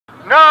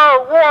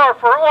war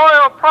for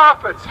oil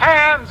profits,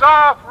 hands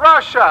off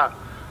Russia.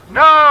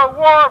 No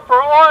war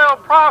for oil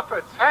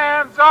profits,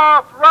 hands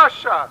off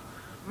Russia.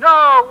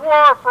 No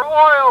war for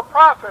oil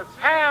profits,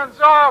 hands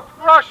off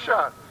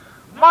Russia.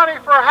 Money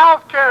for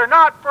health care,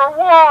 not for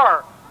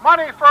war.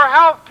 Money for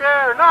health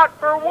care, not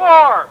for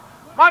war.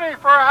 Money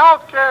for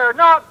health care,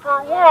 not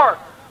for war.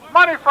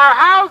 Money for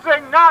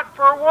housing, not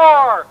for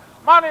war.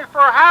 Money for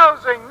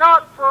housing,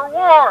 not for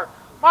war.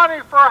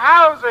 Money for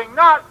housing,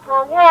 not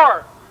for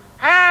war.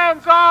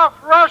 Hands off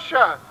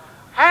Russia.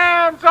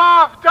 Hands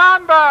off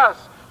Donbas.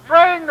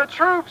 Bring the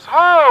troops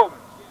home.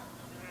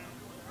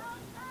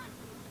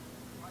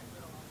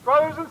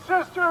 Brothers and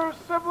sisters,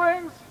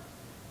 siblings,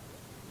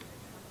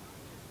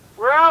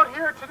 we're out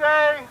here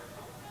today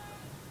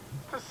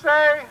to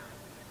say,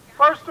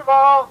 first of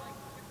all,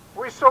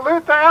 we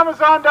salute the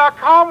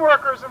Amazon.com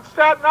workers in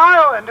Staten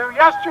Island who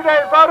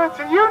yesterday voted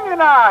to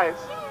unionize.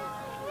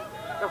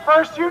 The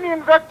first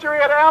union victory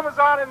at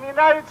Amazon in the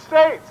United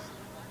States.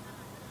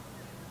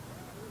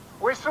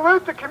 We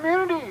salute the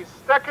communities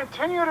that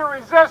continue to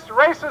resist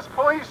racist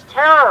police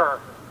terror,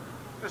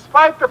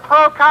 despite the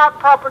pro-cop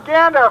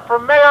propaganda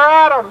from Mayor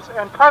Adams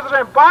and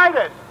President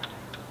Biden.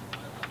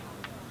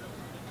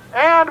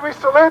 And we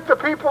salute the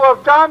people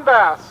of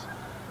Donbas,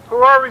 who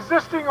are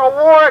resisting a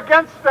war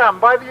against them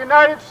by the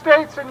United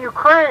States and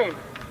Ukraine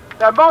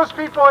that most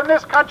people in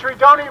this country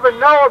don't even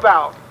know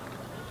about.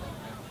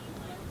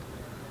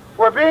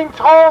 We're being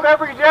told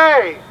every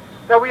day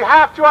that we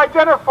have to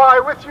identify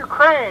with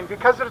Ukraine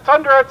because it's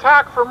under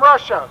attack from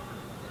Russia.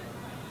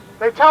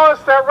 They tell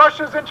us that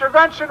Russia's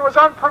intervention was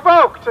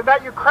unprovoked and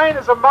that Ukraine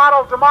is a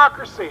model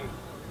democracy.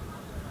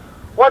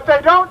 What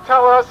they don't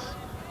tell us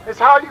is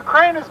how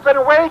Ukraine has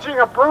been waging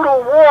a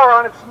brutal war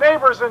on its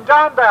neighbors in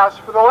Donbas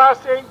for the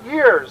last 8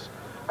 years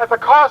at the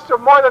cost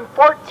of more than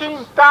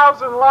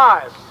 14,000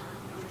 lives.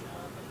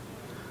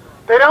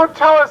 They don't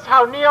tell us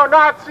how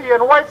neo-Nazi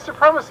and white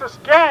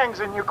supremacist gangs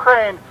in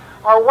Ukraine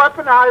are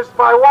weaponized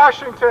by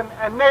Washington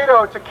and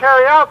NATO to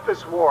carry out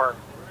this war.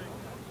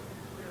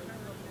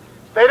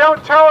 They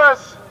don't tell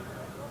us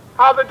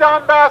how the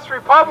Donbas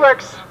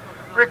republics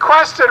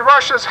requested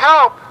Russia's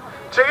help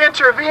to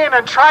intervene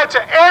and try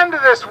to end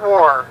this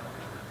war,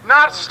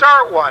 not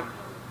start one.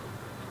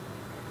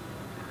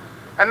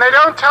 And they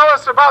don't tell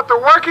us about the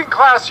working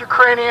class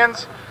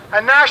Ukrainians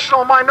and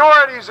national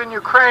minorities in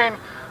Ukraine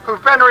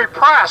who've been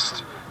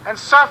repressed and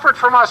suffered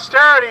from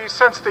austerity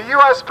since the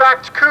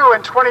US-backed coup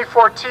in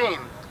 2014.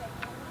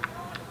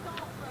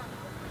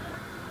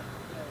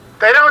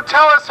 They don't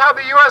tell us how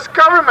the US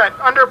government,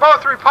 under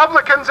both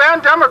Republicans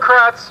and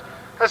Democrats,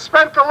 has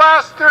spent the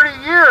last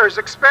 30 years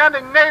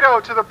expanding NATO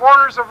to the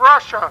borders of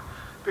Russia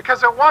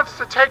because it wants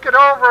to take it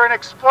over and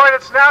exploit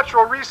its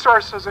natural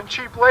resources and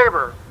cheap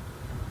labor.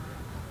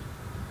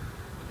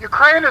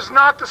 Ukraine is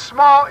not the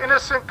small,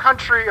 innocent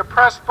country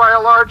oppressed by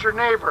a larger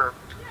neighbor.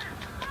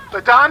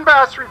 The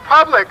Donbas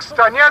republics,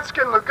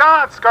 Donetsk and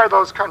Lugansk, are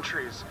those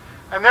countries,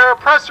 and their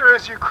oppressor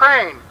is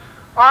Ukraine,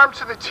 armed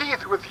to the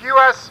teeth with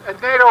US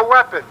and NATO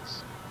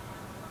weapons.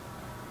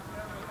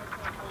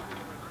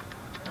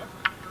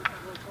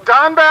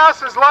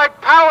 Donbas is like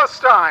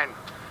Palestine,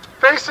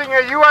 facing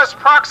a US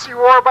proxy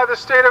war by the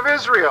State of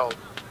Israel.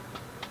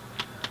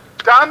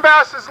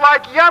 Donbas is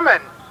like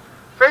Yemen,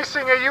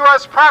 facing a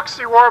US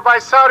proxy war by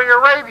Saudi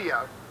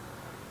Arabia.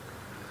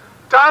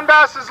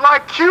 Donbas is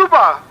like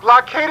Cuba,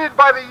 blockaded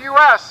by the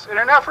US in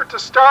an effort to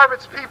starve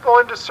its people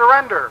into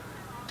surrender.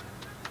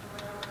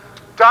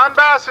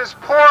 Donbas is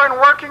poor and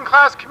working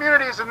class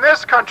communities in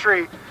this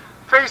country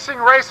facing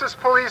racist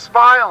police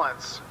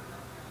violence.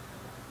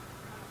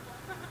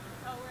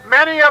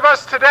 Many of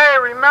us today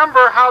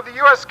remember how the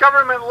US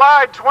government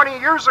lied 20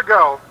 years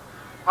ago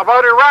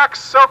about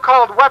Iraq's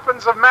so-called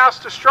weapons of mass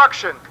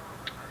destruction.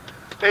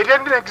 They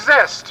didn't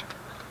exist,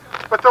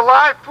 but the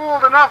lie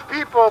fooled enough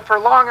people for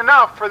long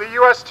enough for the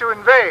US to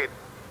invade.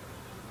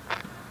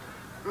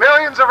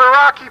 Millions of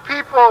Iraqi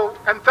people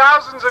and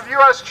thousands of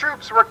US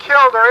troops were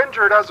killed or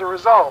injured as a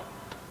result.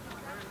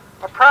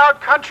 A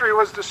proud country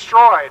was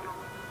destroyed.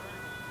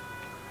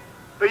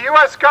 The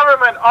US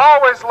government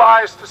always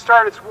lies to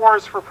start its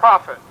wars for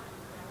profit.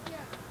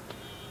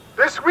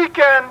 This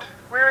weekend,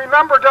 we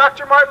remember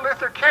Dr. Martin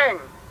Luther King,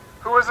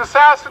 who was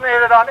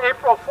assassinated on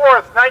April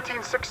 4th,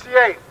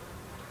 1968.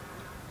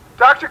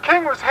 Dr.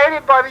 King was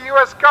hated by the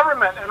US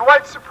government and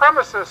white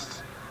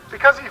supremacists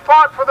because he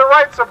fought for the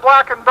rights of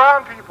black and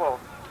brown people,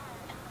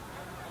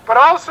 but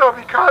also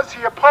because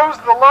he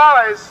opposed the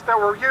lies that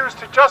were used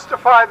to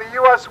justify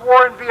the US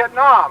war in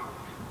Vietnam.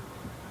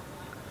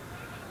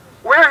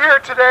 We're here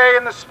today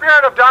in the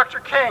spirit of Dr.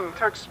 King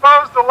to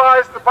expose the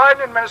lies the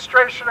Biden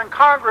administration and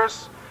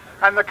Congress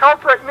and the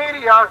culprit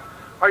media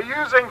are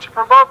using to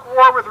provoke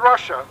war with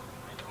Russia.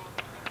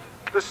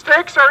 The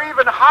stakes are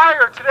even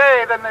higher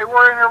today than they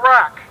were in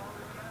Iraq.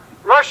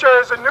 Russia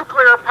is a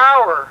nuclear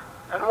power,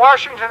 and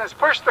Washington has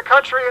pushed the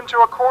country into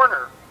a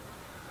corner.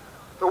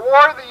 The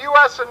war the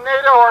US and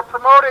NATO are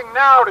promoting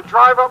now to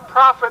drive up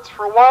profits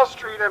for Wall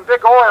Street and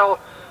big oil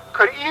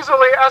could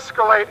easily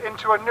escalate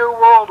into a new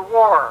world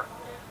war.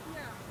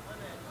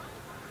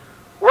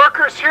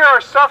 Workers Others here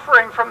are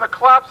suffering from the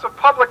collapse of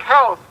public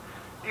health,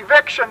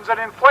 evictions and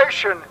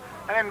inflation,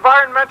 and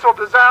environmental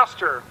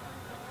disaster.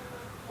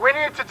 We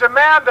need to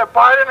demand that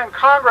Biden and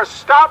Congress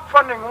stop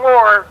funding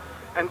war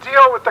and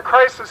deal with the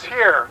crisis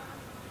here.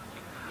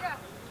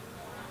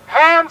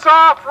 Hands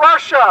off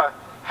Russia!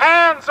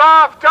 Hands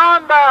off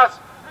Donbas!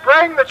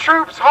 Bring the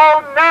troops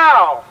home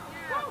now!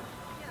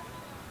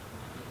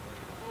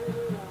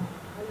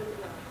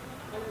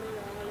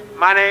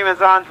 My name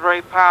is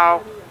Andre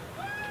Powell,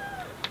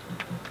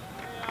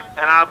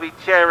 and I'll be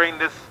chairing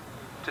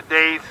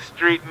today's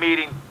street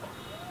meeting.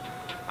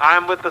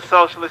 I'm with the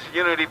Socialist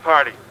Unity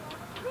Party.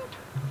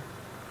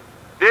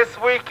 This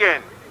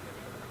weekend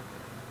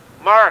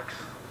marks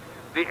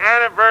the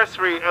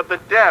anniversary of the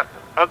death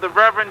of the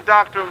Reverend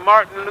Dr.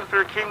 Martin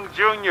Luther King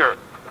Jr.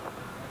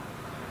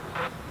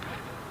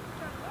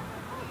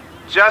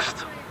 Just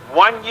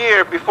 1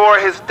 year before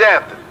his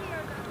death,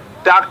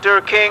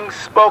 Dr. King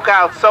spoke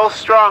out so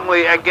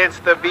strongly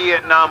against the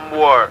Vietnam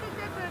War.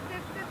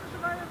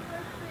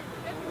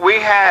 We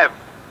have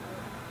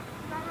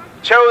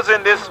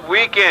chosen this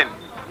weekend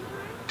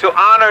to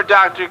honor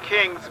Dr.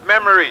 King's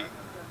memory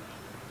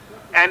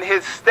and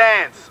his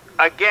stance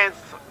against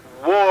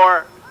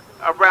war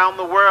around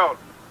the world,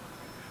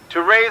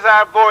 to raise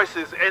our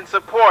voices in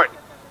support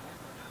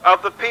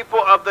of the people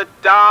of the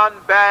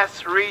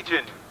Donbas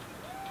region,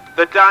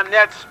 the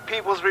Donetsk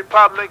People's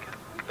Republic,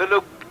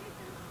 the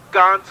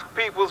Lugansk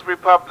People's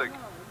Republic,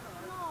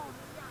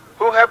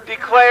 who have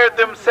declared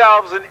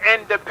themselves an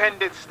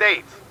independent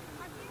states.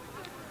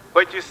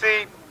 But you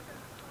see,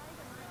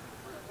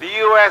 the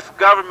U.S.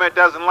 government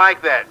doesn't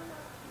like that.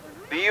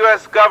 The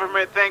U.S.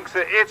 government thinks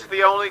that it's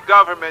the only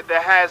government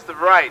that has the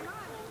right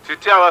to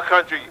tell a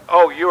country,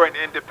 oh, you're an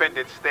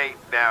independent state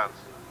now.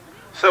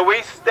 So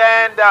we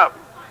stand up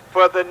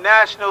for the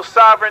national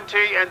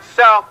sovereignty and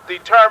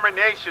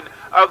self-determination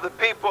of the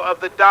people of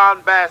the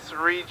Donbas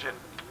region.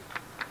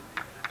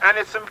 And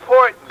it's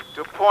important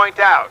to point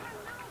out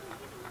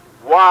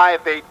why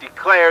they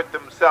declared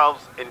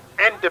themselves an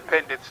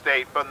independent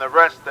state from the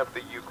rest of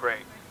the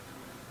Ukraine.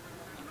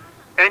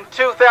 In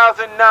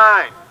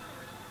 2009,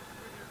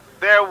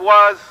 there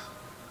was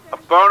a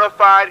bona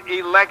fide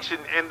election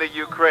in the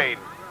Ukraine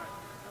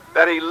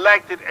that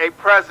elected a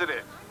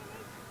president.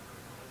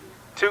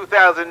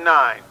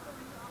 2009.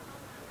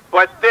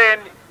 But then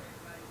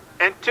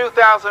in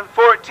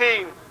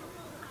 2014,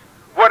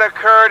 what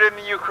occurred in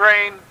the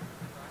Ukraine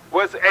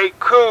was a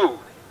coup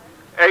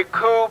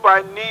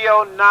by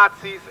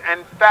neo-Nazis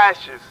and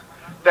fascists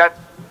that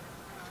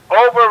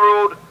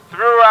overruled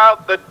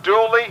throughout the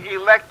duly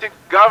elected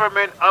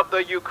government of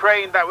the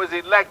Ukraine that was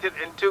elected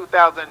in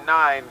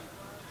 2009,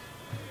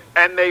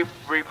 and they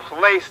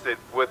replaced it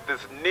with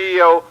this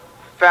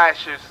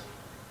neo-fascist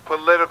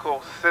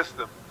political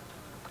system.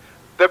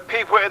 The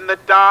people in the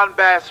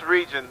Donbas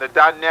region, the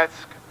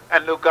Donetsk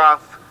and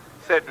Lugansk,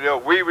 said, no,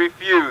 we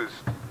refuse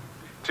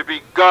to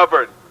be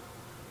governed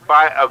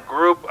by a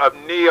group of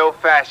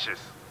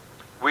neo-fascists.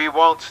 We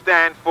won't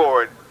stand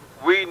for it.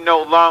 We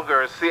no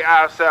longer see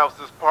ourselves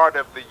as part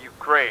of the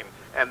Ukraine,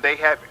 and they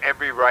have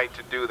every right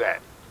to do that.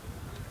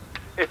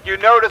 If you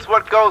notice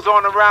what goes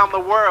on around the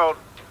world,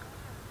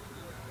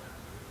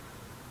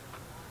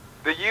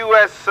 the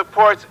U.S.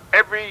 supports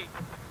every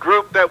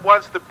group that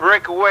wants to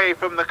break away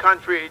from the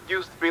country it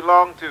used to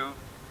belong to,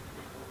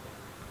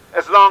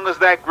 as long as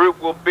that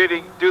group will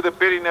do the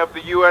bidding of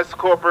the U.S.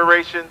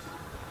 corporations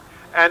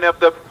and of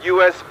the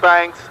U.S.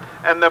 banks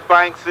and the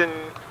banks in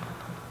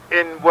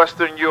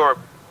Western Europe.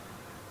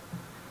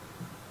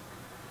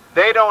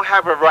 They don't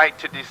have a right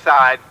to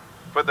decide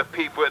for the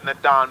people in the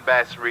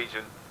Donbas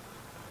region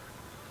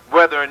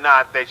whether or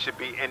not they should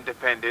be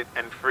independent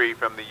and free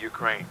from the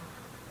Ukraine.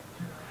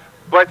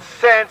 But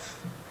since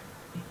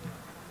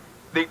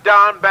the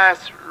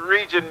Donbas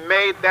region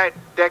made that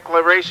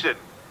declaration,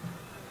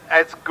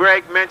 as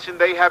Greg mentioned,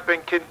 they have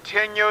been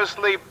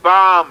continuously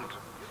bombed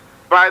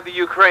by the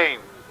Ukraine.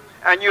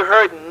 And you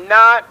heard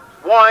not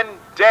one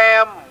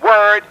damn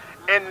word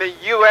in the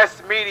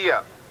U.S.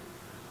 media.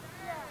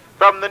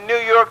 From the New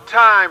York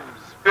Times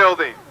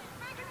building,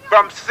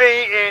 from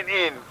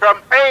CNN,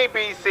 from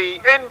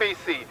ABC,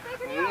 NBC,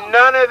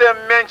 none of them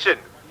mentioned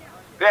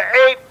the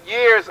 8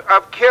 years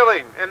of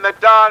killing in the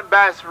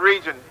Donbas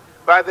region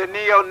by the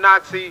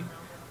neo-Nazi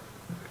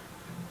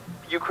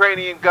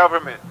Ukrainian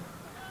government.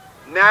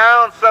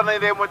 Now suddenly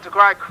they want to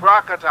cry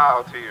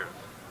crocodile tears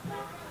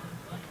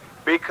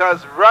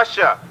because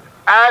Russia,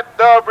 at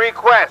the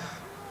request,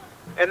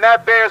 and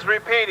that bears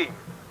repeating,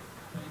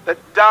 the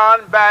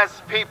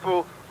Donbas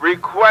people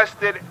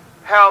requested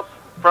help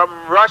from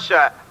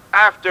Russia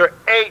after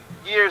 8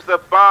 years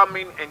of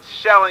bombing and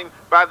shelling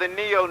by the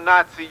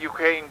neo-Nazi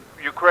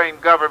Ukraine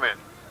government.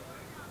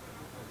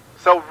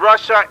 So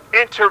Russia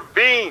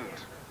intervened.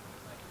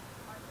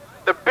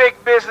 The big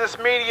business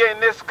media in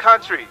this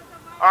country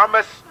are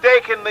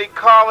mistakenly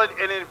calling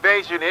it an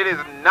invasion. It is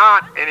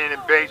not an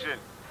invasion.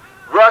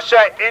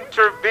 Russia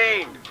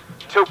intervened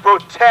to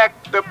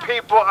protect the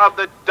people of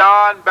the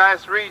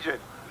Donbas region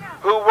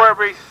who were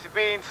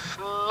being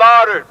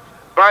slaughtered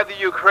by the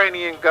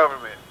Ukrainian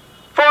government.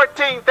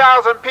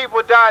 14,000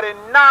 people died,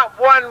 and not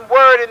one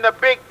word in the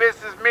big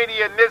business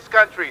media in this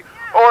country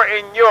or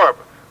in Europe.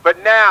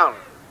 But now,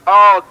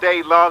 all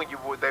day long,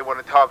 they want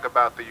to talk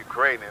about the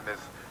Ukraine and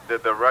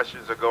that the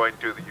Russians are going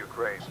to the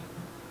Ukraine.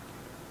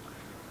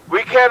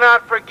 We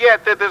cannot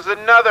forget that there's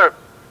another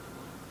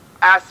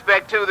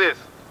aspect to this.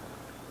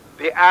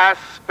 The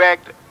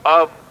aspect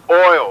of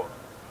oil.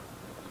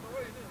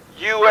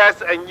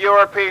 U.S. and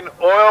European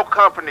oil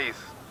companies,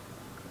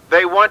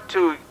 they want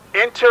to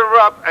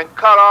interrupt and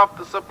cut off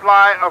the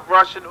supply of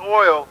Russian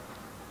oil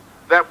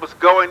that was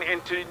going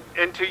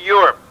into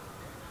Europe.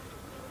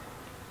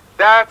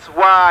 That's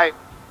why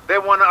they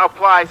want to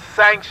apply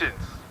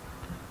sanctions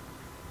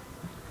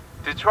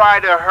to try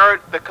to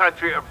hurt the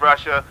country of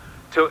Russia,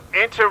 to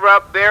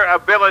interrupt their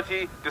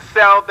ability to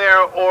sell their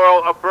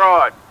oil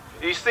abroad.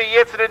 You see,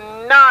 it's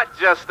not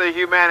just a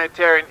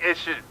humanitarian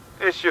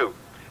issue.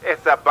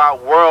 It's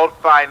about world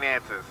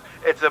finances.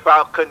 It's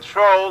about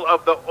control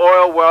of the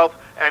oil wealth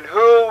and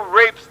who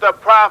reaps the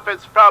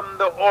profits from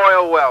the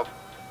oil wealth.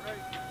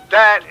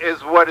 That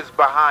is what is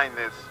behind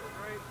this.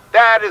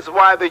 That is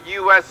why the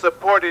U.S.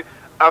 supported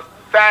a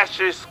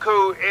fascist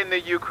coup in the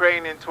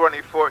Ukraine in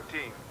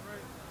 2014.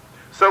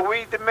 So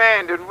we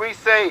demand and we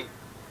say,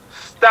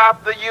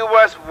 stop the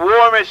U.S.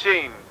 war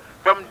machine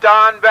from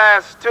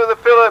Donbas to the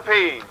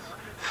Philippines.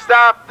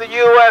 Stop the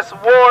U.S.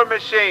 war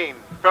machine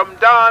from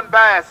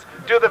Donbas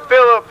to the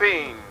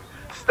Philippines.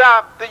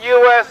 Stop the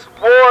U.S.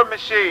 war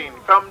machine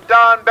from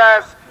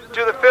Donbas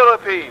to the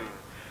Philippines.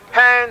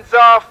 Hands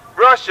off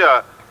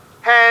Russia.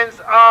 Hands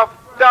off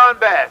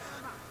Donbas.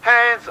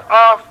 Hands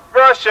off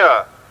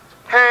Russia.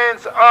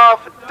 Hands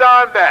off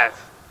Donbas.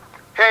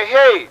 Hey,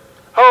 hey,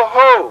 ho,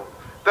 ho.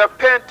 The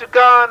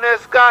Pentagon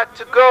has got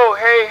to go.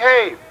 Hey,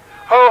 hey,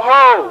 ho,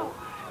 ho.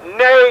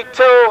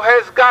 NATO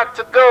has got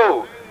to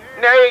go.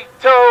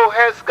 NATO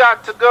has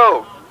got to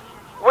go.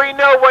 We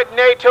know what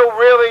NATO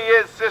really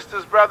is,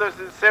 sisters, brothers,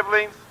 and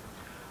siblings.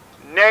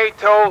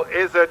 NATO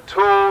is a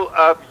tool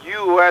of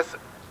U.S.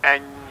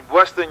 and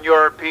Western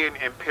European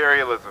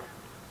imperialism.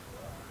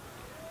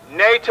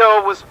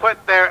 NATO was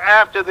put there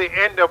after the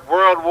end of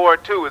World War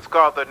II. It's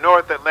called the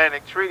North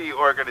Atlantic Treaty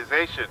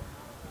Organization.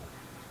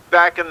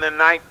 Back in the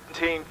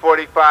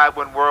 1945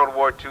 when World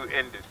War II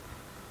ended.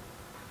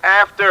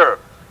 After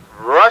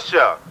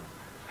Russia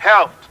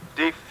helped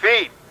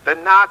defeat the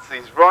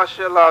Nazis,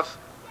 Russia lost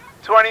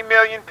 20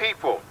 million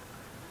people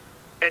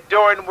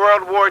during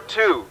World War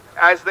II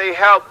as they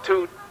helped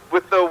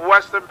with the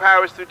Western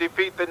powers to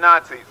defeat the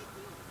Nazis.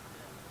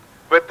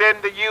 But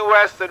then the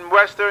U.S. and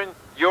Western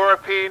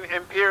European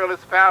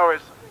imperialist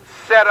powers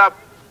set up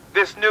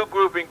this new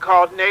grouping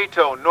called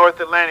NATO, North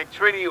Atlantic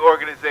Treaty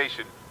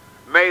Organization,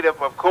 made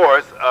up, of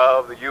course,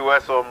 of the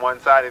U.S. on one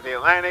side of the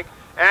Atlantic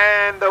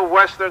and the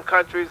Western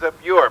countries of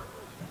Europe.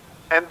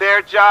 And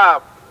their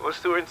job was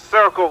to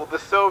encircle the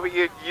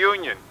Soviet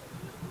Union.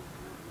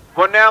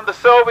 Well, now the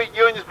Soviet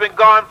Union's been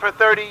gone for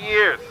 30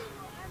 years.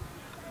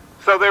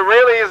 So there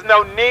really is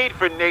no need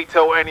for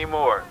NATO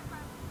anymore.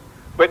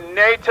 But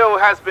NATO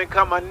has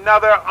become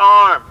another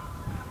arm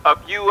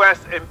of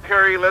U.S.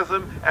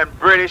 imperialism and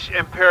British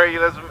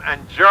imperialism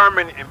and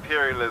German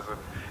imperialism.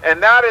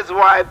 And that is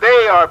why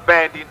they are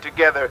banding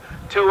together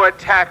to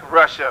attack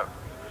Russia,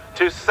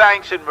 to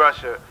sanction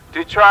Russia,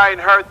 to try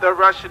and hurt the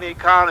Russian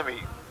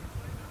economy.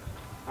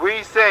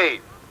 We say,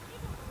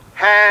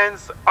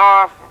 hands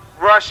off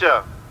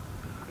Russia.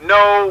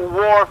 No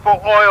war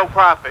for oil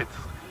profits.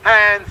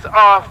 Hands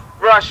off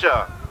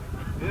Russia.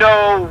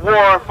 No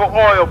war for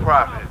oil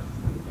profits.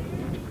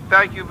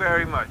 Thank you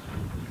very much.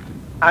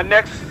 Our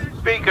next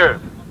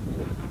speaker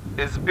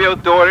is Bill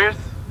Daughters.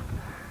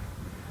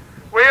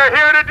 We are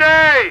here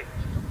today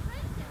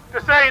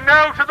to say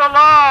no to the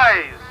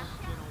lies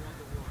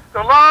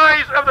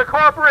of the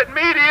corporate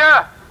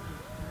media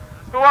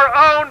who are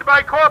owned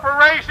by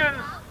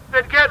corporations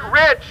that get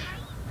rich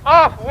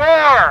off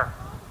war.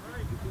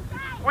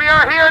 We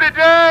are here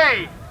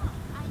today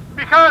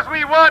because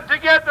we want to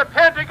get the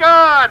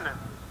Pentagon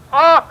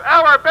off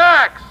our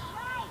backs.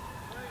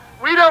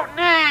 We don't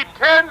need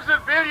tens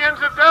of billions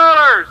of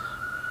dollars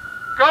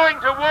going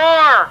to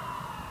war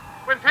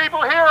when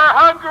people here are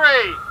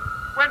hungry,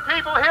 when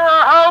people here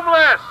are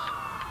homeless,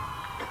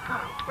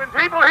 when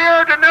people here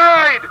are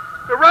denied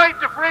the right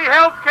to free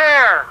health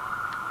care,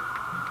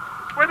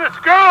 when the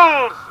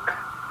schools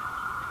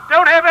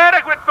don't have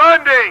adequate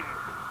funding.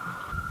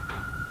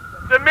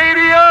 The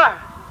media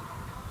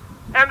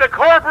and the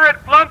corporate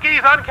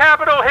flunkies on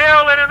Capitol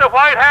Hill and in the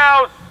White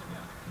House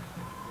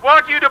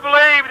want you to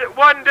believe that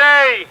one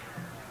day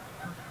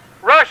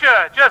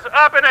Russia just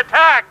up and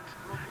attacked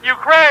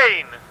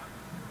Ukraine.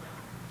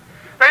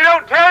 They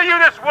don't tell you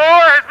this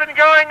war has been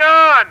going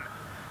on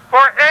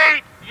for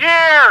 8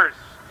 years.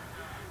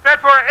 That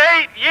for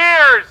 8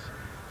 years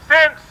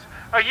since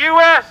a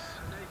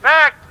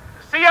U.S.-backed,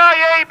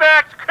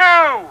 CIA-backed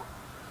coup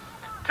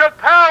took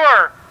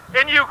power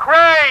in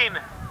Ukraine,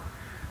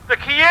 the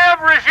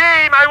Kiev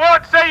regime, I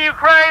won't say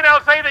Ukraine,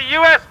 I'll say the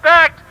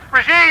U.S.-backed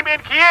regime in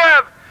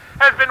Kiev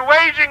has been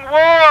waging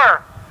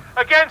war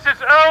against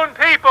its own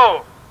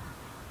people.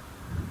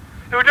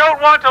 who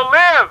don't want to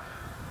live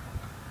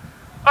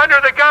under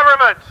the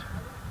government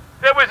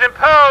that was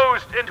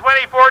imposed in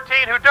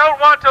 2014, who don't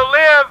want to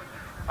live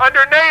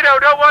under NATO,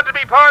 don't want to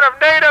be part of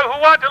NATO,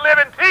 who want to live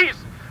in peace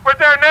with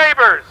their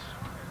neighbors.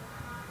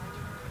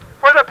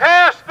 For the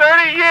past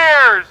 30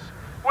 years,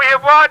 we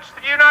have watched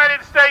the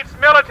United States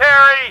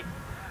military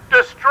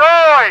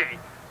destroy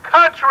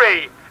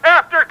country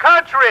after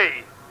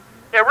country.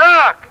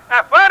 Iraq,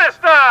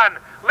 Afghanistan,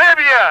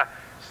 Libya,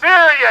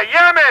 Syria,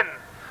 Yemen,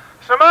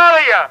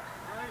 Somalia,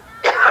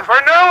 for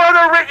no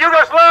other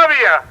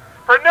Yugoslavia,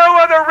 for no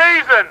other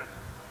reason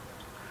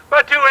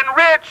but to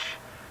enrich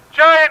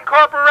giant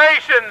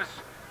corporations,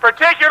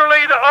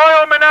 particularly the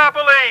oil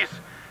monopolies,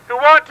 who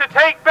want to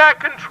take back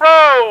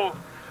control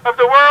of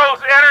the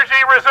world's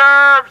energy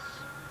reserves.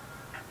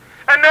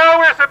 And now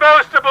we're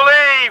supposed to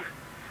believe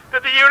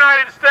that the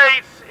United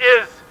States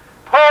is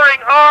pouring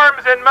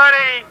arms and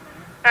money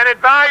and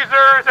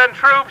advisors and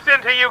troops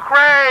into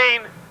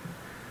Ukraine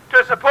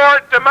to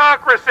support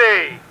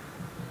democracy.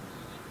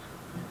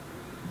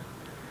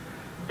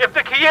 If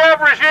the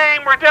Kiev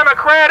regime were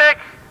democratic,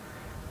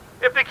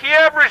 if the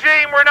Kiev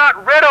regime were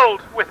not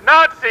riddled with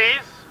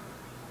Nazis,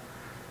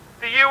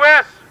 the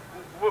U.S.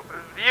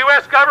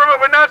 government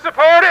would not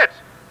support it.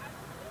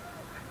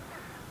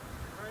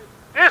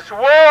 This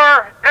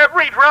war,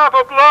 every drop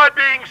of blood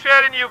being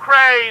shed in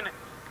Ukraine,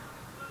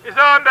 is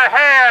on the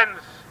hands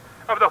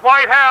of the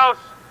White House,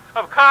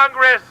 of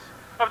Congress,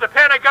 of the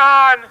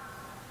Pentagon,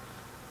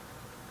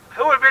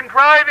 who have been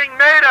driving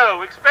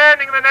NATO,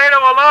 expanding the NATO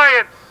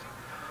alliance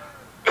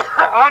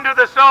onto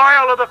the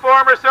soil of the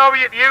former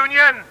Soviet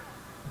Union,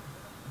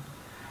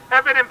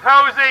 have been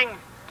imposing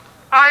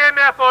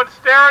IMF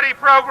austerity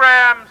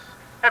programs,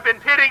 have been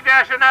pitting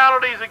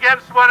nationalities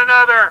against one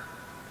another,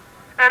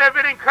 and have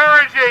been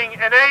encouraging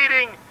and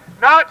aiding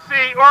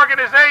Nazi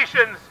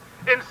organizations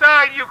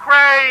inside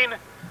Ukraine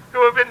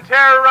who have been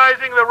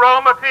terrorizing the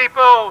Roma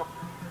people,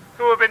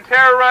 who have been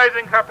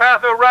terrorizing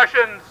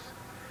Carpatho-Russians,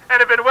 and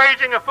have been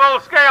waging a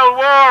full-scale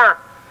war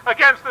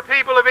against the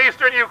people of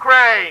eastern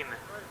Ukraine.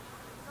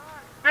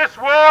 This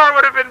war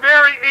would have been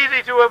very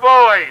easy to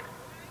avoid.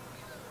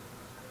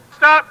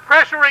 Stop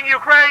pressuring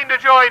Ukraine to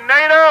join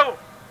NATO,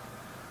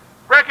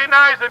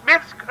 recognize the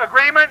Minsk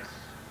agreements,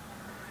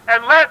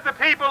 and let the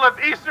people of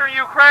eastern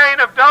Ukraine,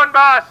 of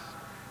Donbas,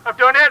 of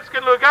Donetsk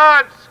and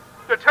Lugansk,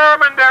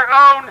 determine their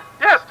own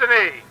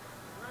destiny.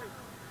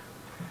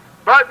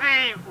 But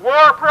the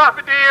war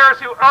profiteers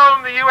who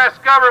own the U.S.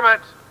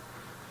 government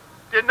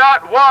did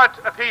not want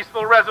a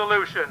peaceful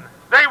resolution.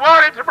 They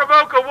wanted to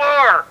provoke a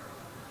war.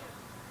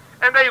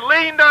 And they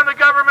leaned on the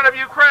government of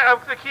Ukraine,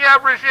 of the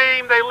Kiev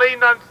regime. They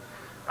leaned on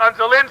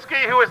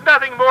Zelensky, who is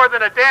nothing more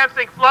than a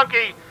dancing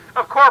flunky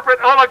of corporate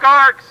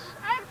oligarchs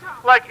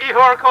like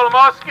Ihor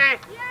Kolomoisky,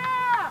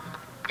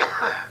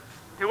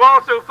 who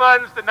also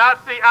funds the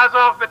Nazi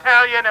Azov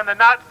battalion and the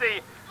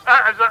Nazi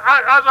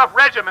Azov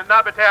regiment,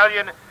 not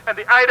battalion, and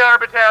the Aidar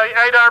battalion,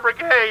 Aidar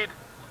brigade.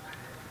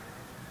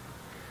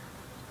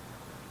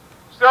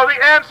 So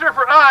the answer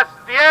for us,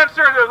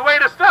 the way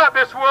to stop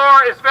this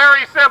war is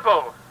very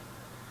simple.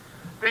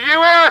 The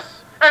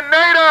U.S. and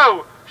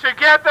NATO should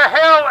get the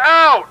hell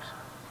out.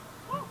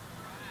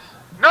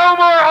 No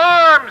more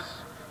arms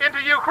into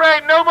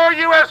Ukraine, no more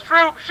U.S.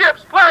 troops,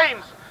 ships,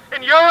 planes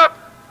in Europe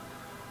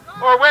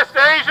or West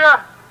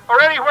Asia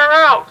or anywhere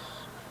else.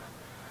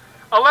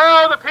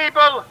 Allow the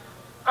people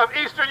of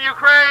eastern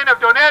Ukraine, of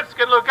Donetsk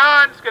and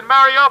Lugansk and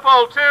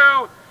Mariupol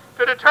too,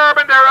 to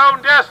determine their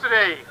own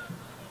destiny.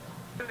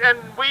 And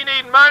we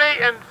need money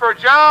and for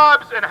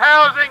jobs and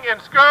housing and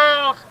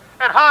schools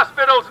and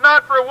hospitals,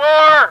 not for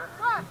war.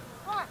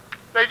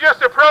 They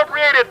just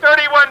appropriated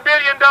 $31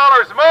 billion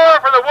more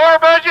for the war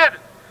budget,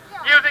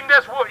 using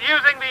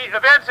the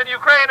events in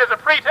Ukraine as a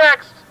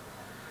pretext.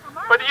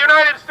 But the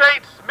United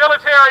States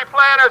military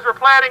planners were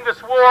planning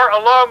this war a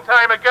long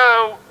time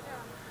ago.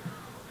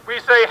 We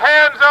say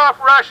hands off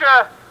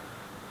Russia,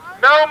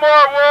 no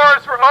more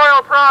wars for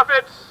oil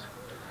profits,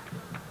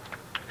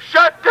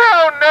 shut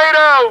down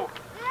NATO,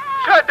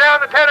 shut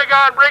down the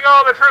Pentagon, bring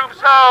all the troops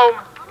home.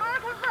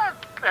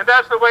 And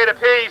that's the way to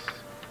peace.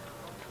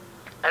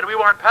 And we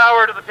want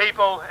power to the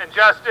people and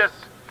justice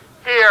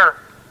here.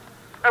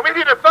 And we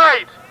need to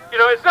fight. You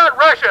know, it's not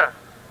Russia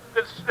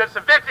that's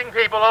evicting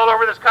people all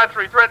over this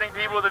country, threatening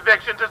people with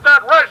evictions. It's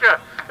not Russia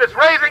that's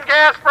raising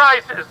gas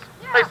prices.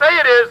 They say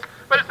it is,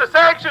 but it's the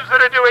sanctions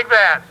that are doing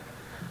that.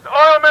 The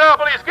oil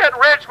monopolies get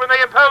rich when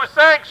they impose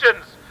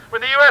sanctions, when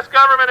the U.S.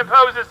 government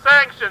imposes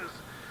sanctions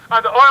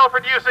on the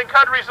oil-producing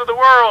countries of the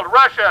world,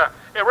 Russia,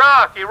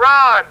 Iraq,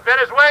 Iran,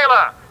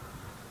 Venezuela.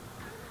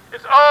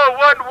 It's all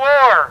one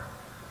war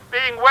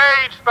being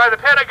waged by the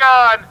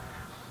Pentagon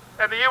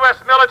and the U.S.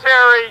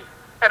 military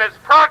and its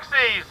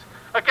proxies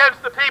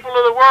against the people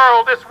of the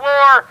world. This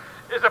war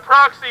is a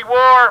proxy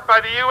war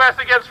by the U.S.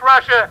 against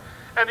Russia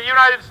and the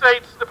United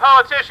States. The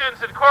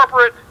politicians and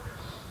corporate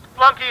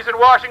flunkies in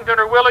Washington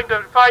are willing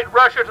to fight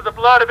Russia to the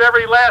blood of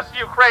every last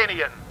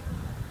Ukrainian.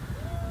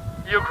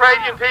 The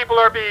Ukrainian people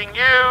are being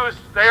used.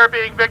 They are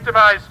being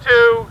victimized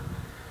too.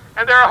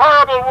 And there are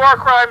horrible war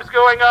crimes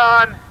going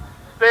on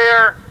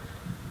there,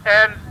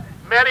 and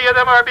many of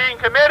them are being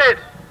committed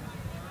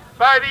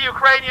by the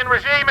Ukrainian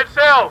regime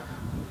itself,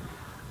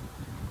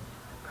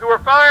 who are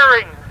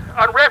firing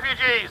on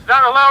refugees,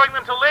 not allowing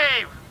them to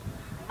leave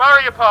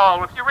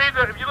Mariupol. If you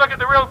look at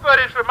the real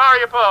footage from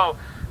Mariupol,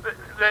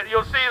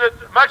 you'll see that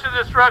much of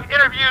the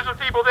interviews with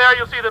people there,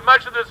 you'll see that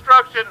much of the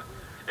destruction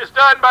is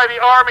done by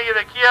the army of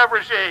the Kiev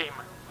regime.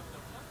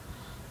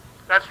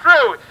 That's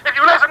true. If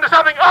you listen to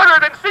something other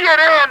than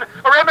CNN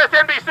or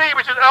MSNBC,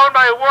 which is owned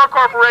by a war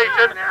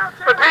corporation,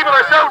 but people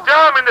are so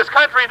dumb in this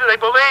country that they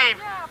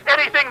believe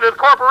anything that the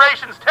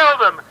corporations tell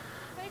them.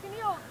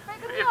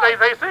 They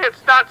say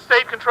it's not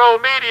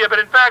state-controlled media, but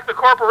in fact the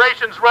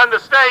corporations run the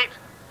state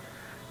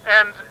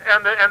and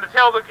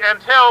tell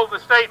the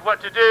state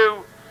what to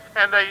do,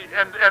 and they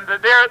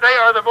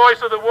are the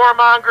voice of the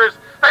warmongers.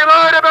 They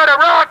lied about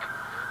Iraq.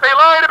 They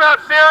lied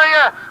about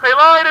Syria. They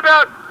lied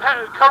about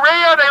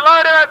Korea. They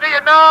lied about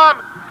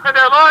Vietnam. And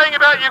they're lying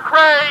about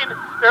Ukraine.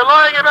 They're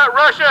lying about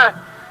Russia.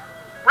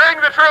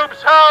 Bring the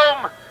troops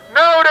home.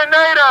 No to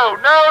NATO.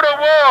 No to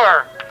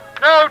war.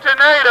 No to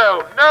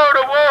NATO. No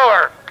to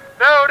war.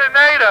 No to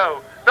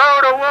NATO.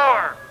 No to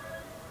war.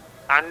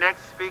 Our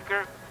next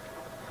speaker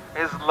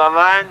is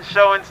Lalane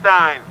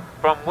Schoenstein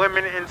from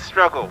Women in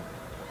Struggle.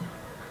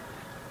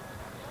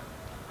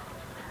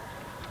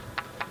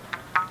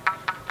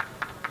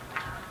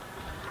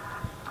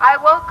 I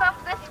woke up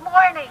this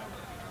morning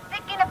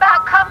thinking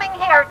about coming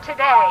here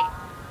today.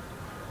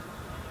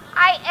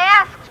 I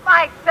asked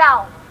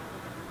myself,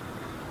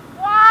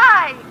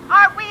 why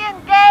are we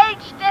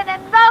engaged in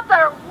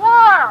another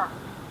war?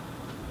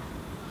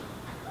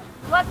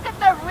 Look at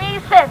the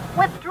recent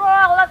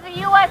withdrawal of the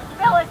U.S.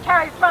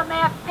 military from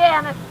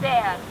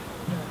Afghanistan.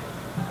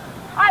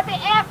 Are the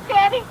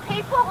Afghani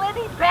people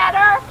any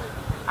better?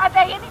 Are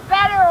they any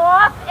better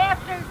off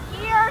after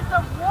years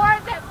of war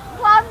that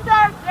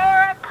plundered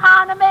their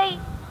economy?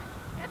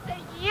 If the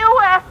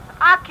U.S.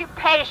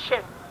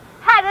 occupation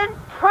had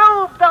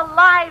improved the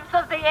lives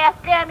of the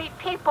Afghani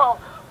people,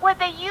 would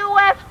the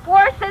U.S.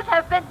 forces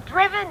have been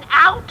driven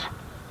out?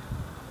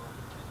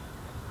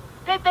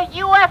 Did the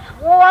U.S.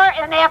 war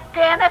in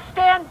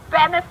Afghanistan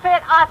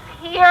benefit us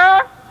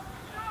here?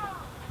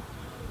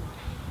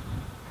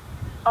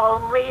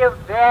 Only a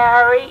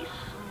very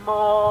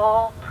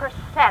small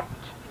percent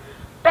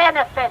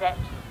benefited.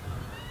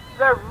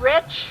 The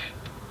rich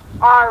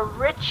are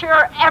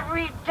richer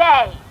every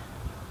day,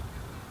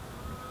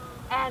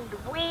 and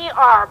we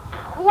are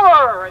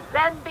poorer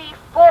than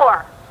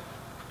before.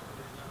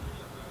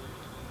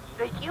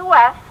 The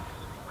U.S.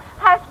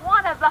 has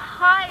one of the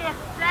highest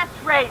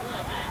death rates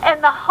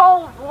in the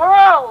whole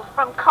world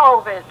from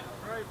COVID.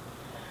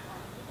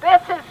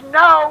 This is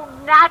no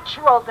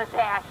natural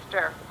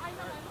disaster.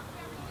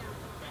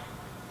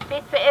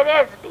 It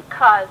is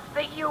because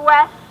the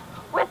U.S.,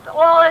 with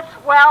all its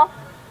wealth,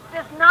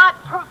 does not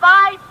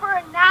provide for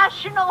a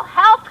national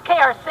health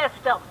care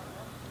system.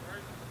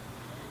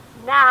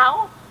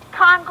 Now,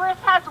 Congress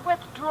has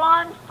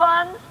withdrawn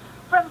funds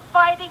from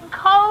fighting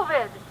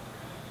COVID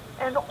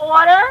in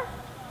order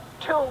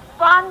to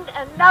fund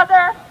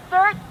another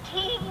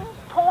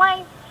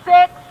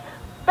 $13.6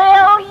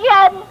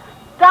 billion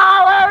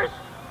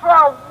for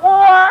a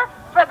war,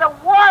 for the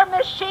war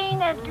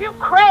machine in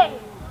Ukraine.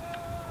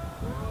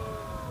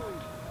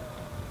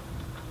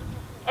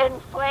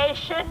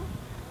 Inflation,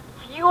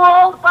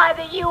 fueled by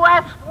the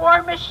U.S.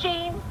 war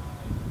machine,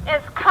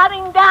 is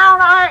cutting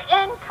down our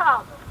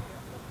income.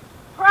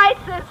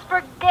 Prices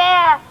for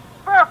gas,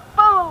 for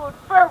food,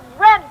 for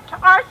rent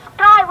are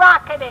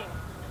skyrocketing.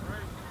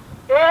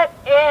 It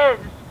is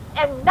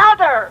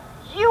another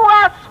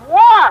U.S.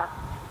 war.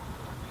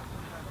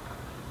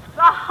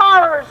 The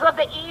horrors of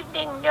the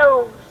evening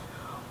news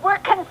were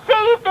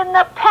conceived in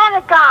the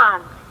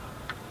Pentagon.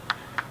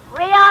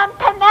 Leon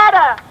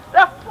Panetta,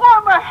 the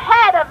former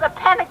head of the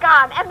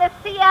Pentagon and the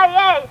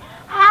CIA,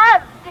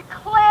 has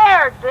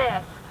declared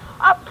this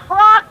a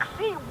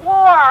proxy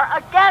war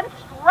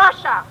against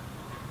Russia.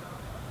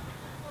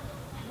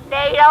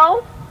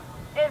 NATO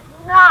is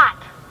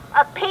not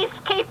a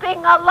peacekeeping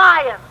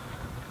alliance.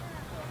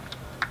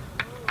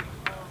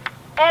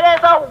 It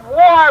is a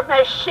war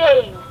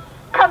machine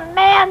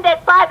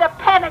commanded by the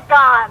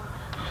Pentagon,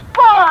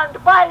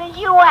 spawned by the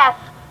U.S.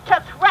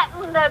 to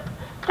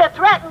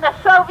threaten the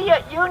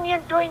Soviet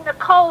Union during the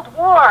Cold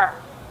War.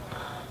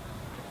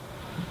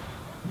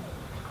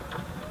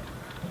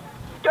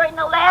 During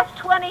the last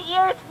 20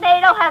 years,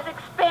 NATO has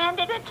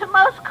expanded into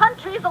most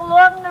countries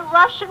along the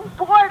Russian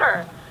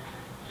border,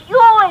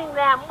 fueling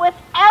them with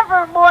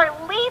ever more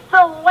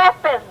lethal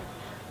weapons.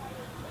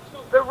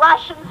 The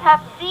Russians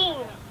have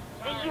seen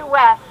the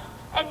U.S.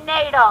 and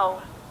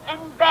NATO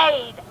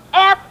invade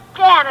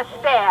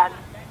Afghanistan,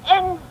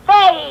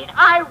 invade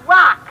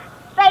Iraq.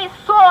 They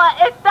saw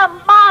it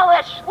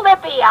demolish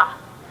Libya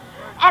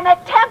and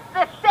attempt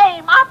the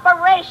same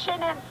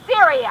operation in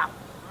Syria.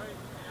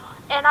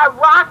 In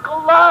Iraq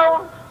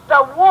alone,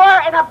 the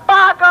war in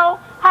Abago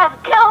has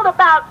killed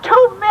about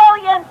 2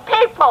 million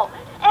people,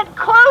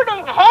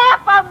 including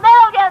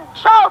 500,000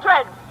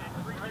 children.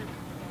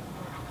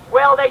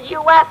 Will the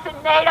U.S.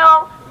 and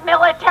NATO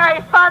military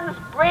funds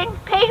bring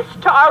peace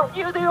to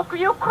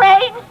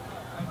Ukraine?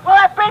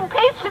 Will it bring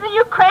peace to the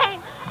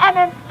Ukraine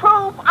and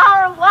improve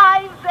our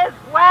lives as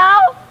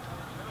well?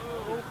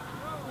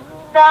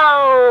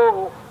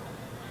 No.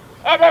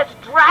 It is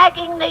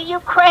dragging the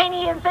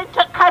Ukrainians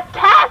into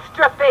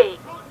catastrophe.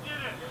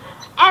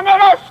 And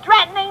it is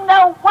threatening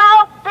the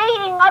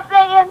well-being of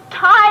the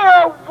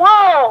entire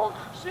world.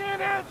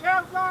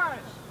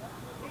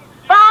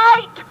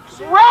 Fight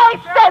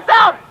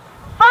racism!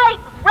 Fight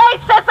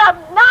racism,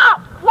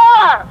 not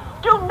war!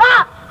 Do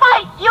not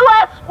fight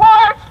U.S.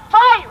 wars!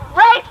 Fight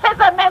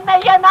racism in the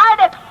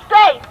United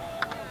States!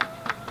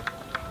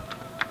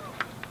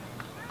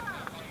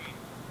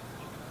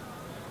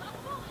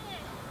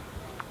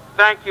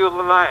 Thank you,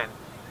 Lilian.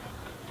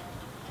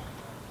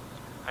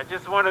 I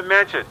just want to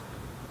mention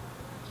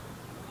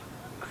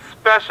a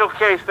special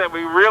case that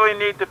we really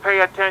need to pay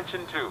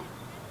attention to.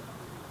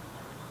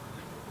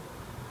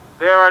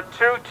 There are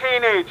two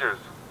teenagers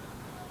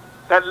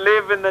that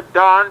live in the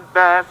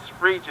Donbas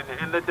region,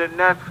 in the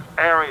Donetsk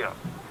area,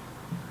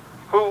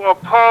 who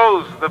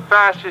oppose the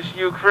fascist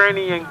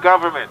Ukrainian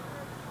government.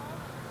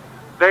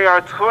 They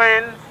are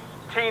twins,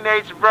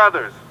 teenage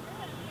brothers,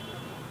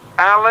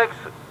 Alex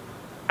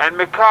and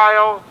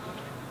Mikhail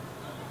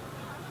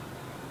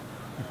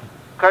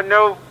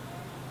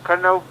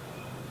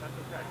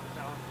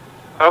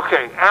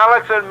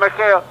Alex and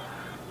Mikhail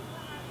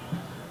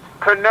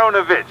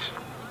Kononovich.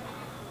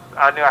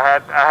 I knew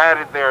I had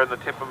it there on the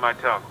tip of my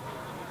tongue.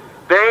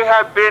 They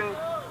have been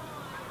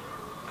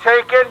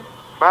taken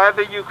by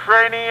the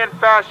Ukrainian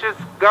fascist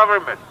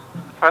government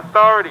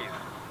authorities.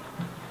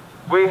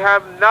 We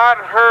have not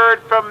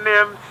heard from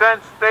them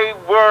since they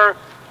were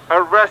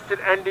arrested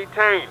and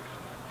detained.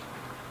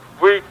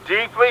 We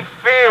deeply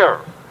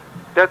fear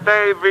that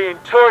they're being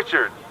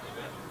tortured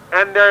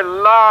and their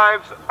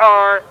lives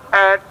are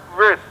at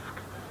risk.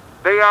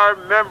 They are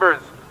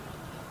members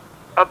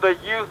of the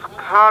Youth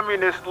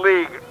Communist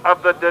League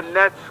of the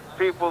Donetsk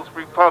People's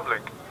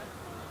Republic.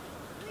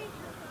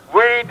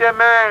 We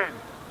demand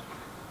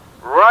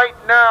right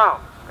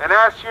now and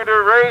ask you to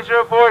raise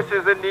your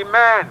voices and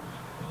demand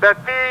that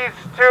these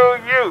two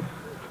youth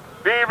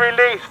be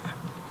released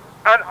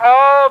and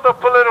all the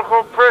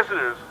political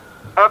prisoners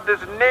of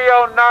this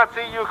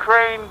neo-Nazi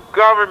Ukraine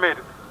government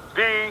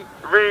be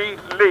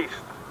released.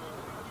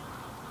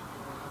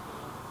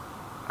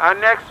 Our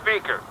next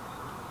speaker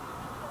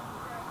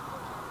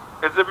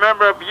is a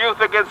member of Youth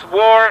Against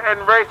War and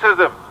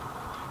Racism,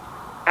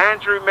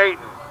 Andrew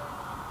Mayton.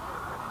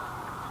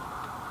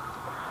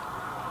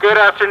 Good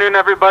afternoon,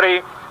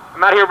 everybody.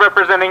 I'm out here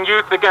representing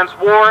Youth Against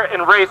War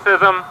and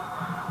Racism.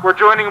 We're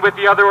joining with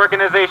the other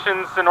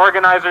organizations and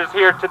organizers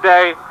here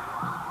today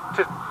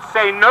to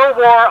say no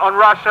war on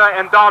Russia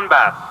and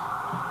Donbas.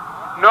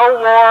 No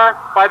war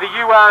by the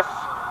U.S.,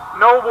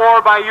 no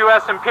war by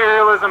U.S.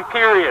 imperialism,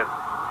 period.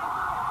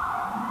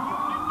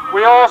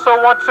 We also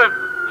want to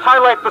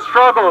highlight the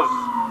struggles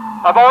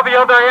of all the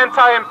other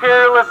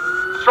anti-imperialist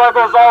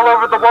struggles all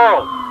over the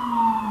world.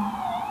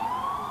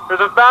 There's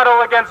a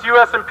battle against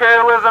U.S.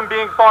 imperialism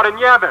being fought in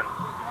Yemen,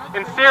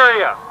 in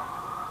Syria,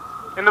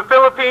 in the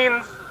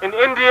Philippines, in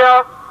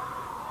India.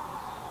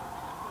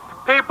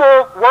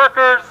 People,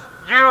 workers,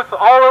 youth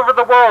all over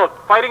the world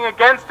fighting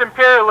against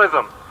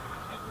imperialism.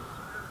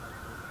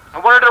 I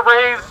wanted to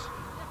raise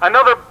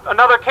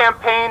another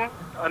campaign,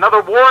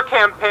 another war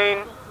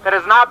campaign that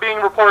is not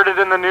being reported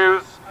in the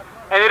news,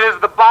 and it is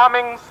the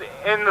bombings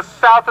in the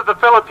south of the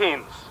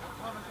Philippines.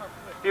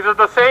 These are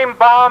the same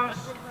bombs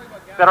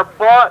that are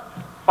bought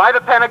by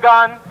the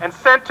Pentagon and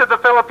sent to the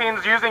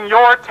Philippines using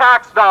your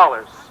tax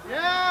dollars.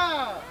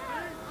 Yeah.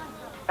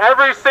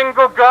 Every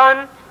single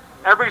gun,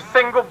 every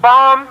single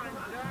bomb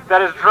that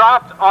is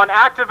dropped on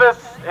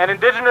activists and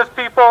indigenous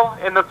people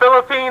in the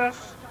Philippines,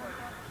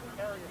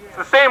 it's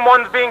the same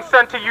ones being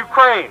sent to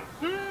Ukraine.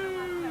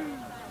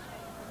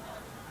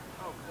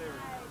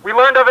 We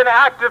learned of an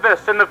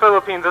activist in the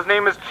Philippines. His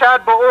name is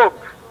Chad Bouk.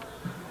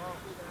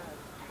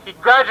 He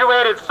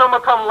graduated summa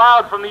cum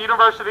laude from the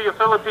University of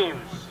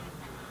Philippines.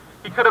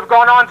 He could have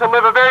gone on to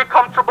live a very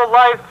comfortable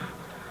life,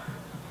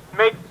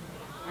 make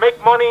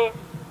money,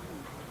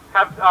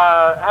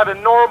 have a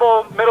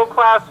normal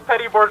middle-class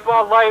petty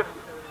bourgeois life,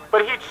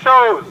 but he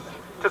chose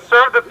to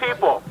serve the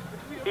people.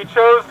 He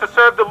chose to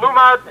serve the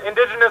Lumad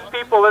indigenous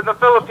people in the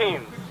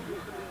Philippines.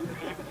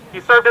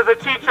 He served as a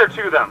teacher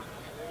to them.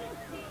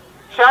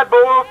 Chad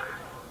Bouk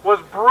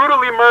was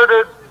brutally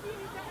murdered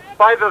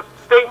by the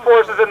state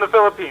forces in the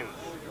Philippines,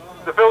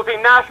 the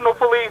Philippine National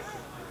Police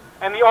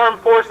and the Armed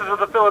Forces of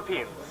the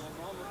Philippines.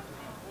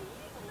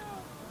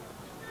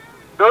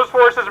 Those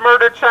forces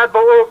murdered Chad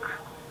Bouk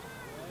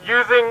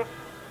using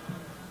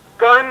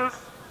guns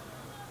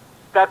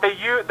that they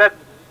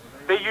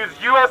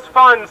use U.S.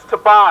 funds to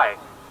buy.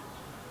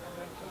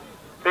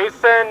 They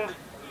send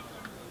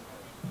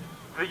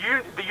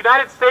the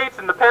United States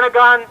and the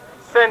Pentagon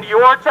send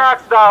your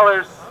tax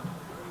dollars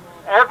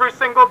every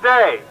single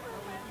day,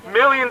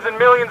 millions and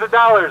millions of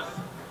dollars,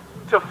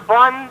 to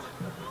fund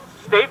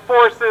state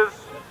forces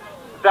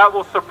that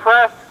will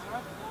suppress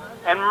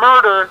and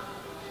murder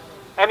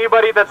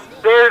anybody that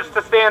dares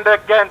to stand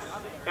against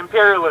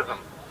imperialism.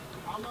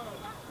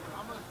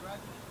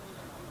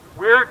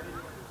 We're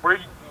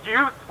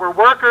youth, we're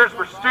workers,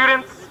 we're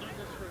students.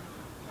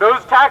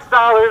 Those tax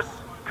dollars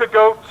could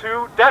go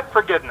to debt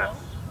forgiveness.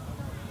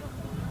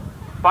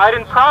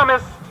 Biden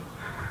promised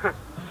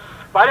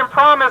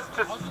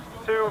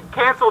to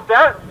cancel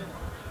debt,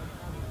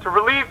 to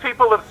relieve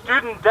people of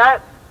student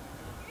debt.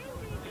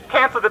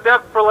 Cancel the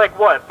debt for like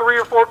what, 3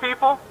 or 4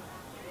 people?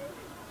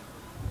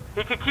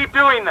 He could keep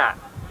doing that.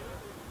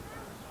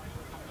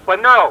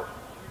 But no,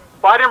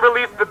 Biden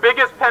released the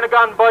biggest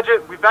Pentagon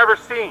budget we've ever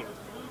seen.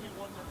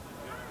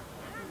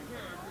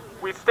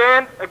 We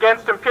stand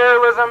against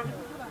imperialism.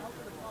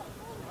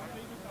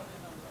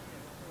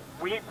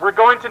 We're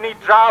going to need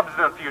jobs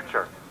in the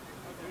future.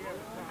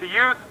 The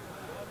youth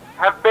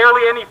have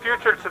barely any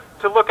future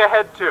to look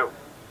ahead to.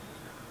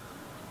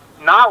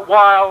 Not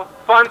while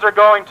funds are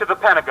going to the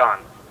Pentagon.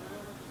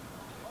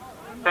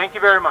 Thank you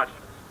very much.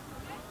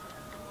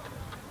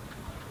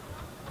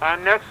 Our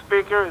next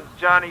speaker is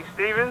Johnny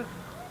Stevens.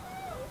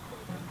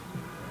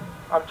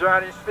 I'm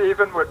Johnny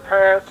Stevens with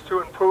Parents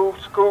to Improve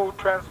School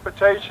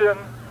Transportation.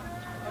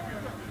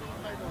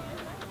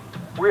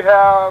 We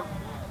have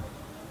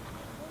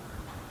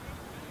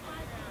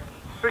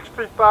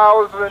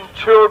 60,000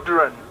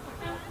 children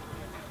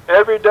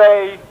every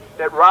day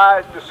that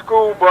ride the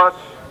school bus.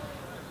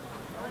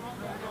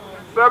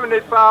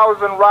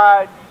 70,000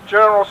 ride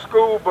general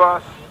school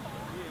bus.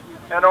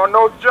 And on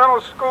those general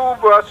school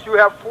bus, you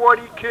have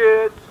 40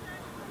 kids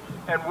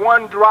and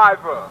 1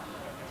 driver.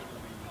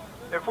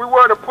 If we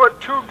were to put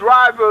 2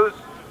 drivers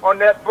on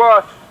that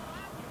bus,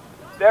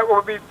 that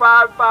would be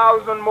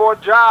 5,000 more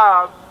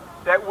jobs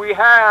that we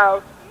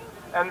have,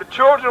 and the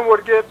children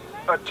would get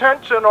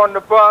attention on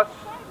the bus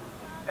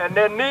and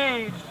their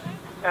needs,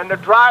 and the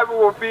driver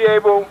will be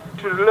able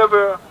to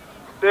deliver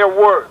their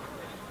work.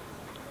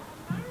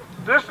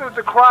 This is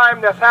the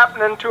crime that's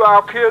happening to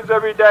our kids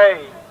every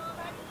day,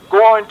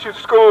 going to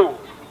school,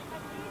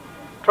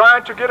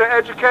 trying to get an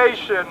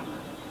education,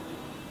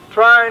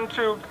 trying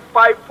to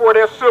fight for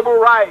their civil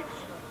rights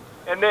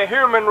and their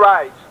human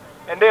rights,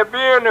 and they're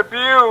being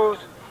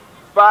abused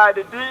by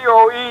the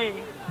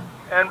DOE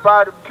and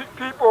by the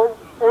people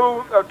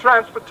of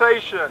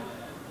transportation.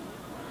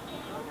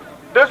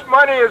 This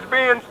money is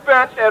being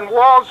spent in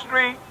Wall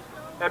Street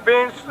and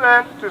being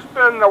spent to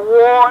spend the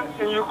war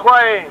in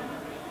Ukraine,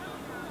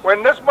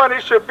 when this money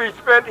should be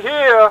spent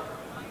here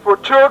for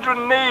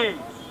children's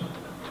needs.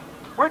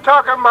 We're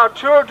talking about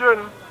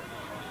children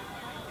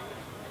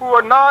who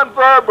are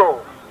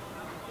nonverbal,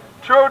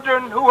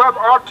 children who have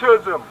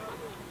autism,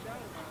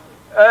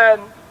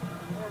 and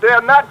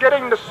they're not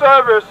getting the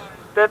service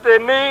that they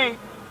need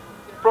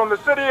from the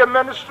city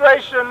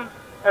administration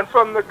and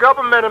from the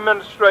government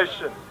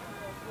administration.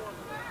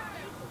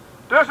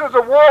 This is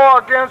a war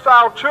against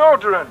our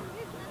children.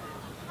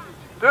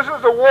 This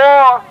is a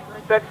war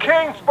that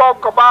King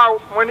spoke about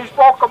when he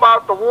spoke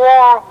about the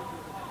war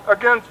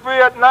against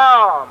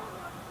Vietnam.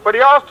 But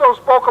he also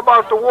spoke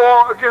about the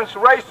war against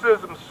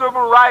racism,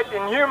 civil rights,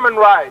 and human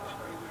rights,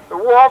 the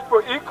war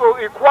for equal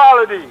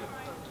equality.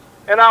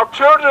 And our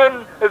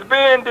children is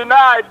being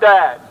denied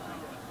that.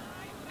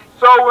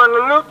 So when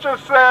Lucha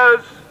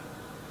says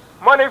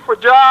money for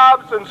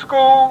jobs and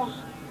schools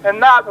and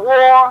not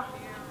war,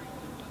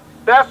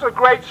 that's a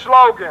great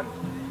slogan.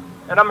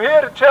 And I'm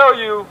here to tell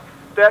you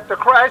that the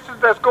crisis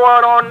that's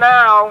going on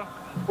now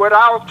with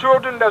our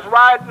children that's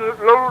riding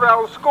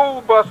little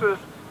school buses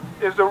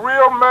is a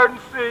real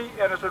emergency,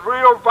 and it's a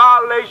real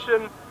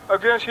violation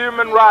against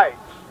human rights.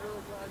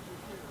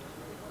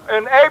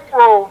 In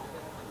April,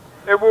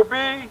 it will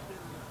be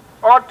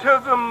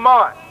Autism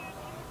Month.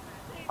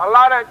 A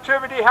lot of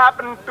activity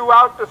happening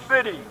throughout the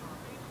city.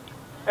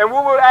 And we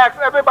will ask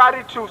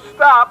everybody to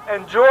stop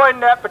and join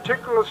that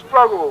particular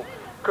struggle,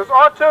 because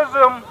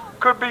autism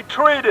could be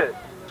treated.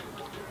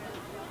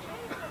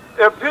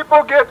 If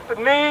people get the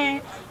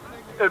needs,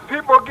 if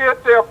people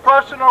get their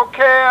personal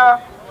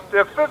care,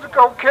 their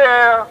physical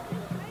care,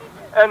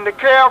 and the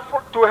care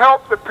to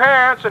help the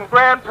parents and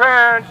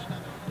grandparents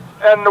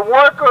and the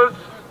workers,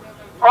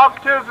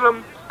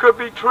 autism could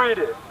be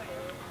treated.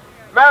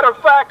 Matter of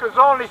fact, there's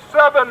only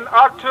 7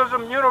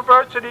 autism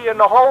universities in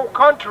the whole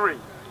country,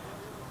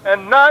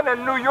 and none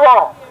in New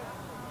York,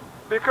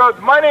 because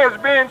money is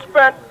being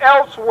spent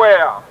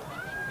elsewhere.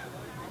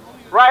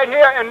 Right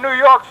here in New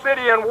York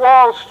City and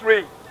Wall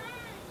Street,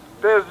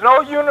 there's no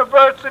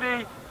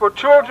university for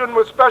children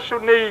with special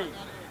needs.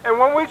 And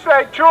when we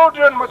say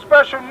children with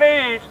special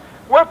needs,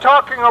 we're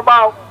talking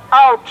about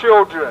our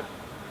children.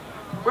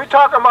 We're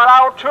talking about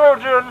our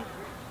children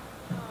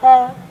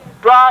who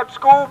drive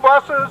school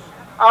buses,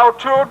 our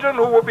children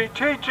who will be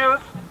teachers,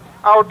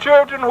 our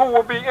children who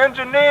will be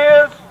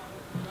engineers,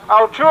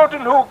 our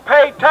children who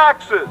pay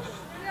taxes.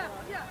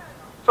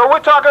 So we're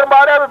talking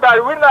about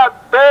everybody. We're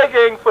not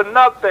begging for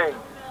nothing.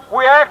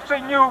 We're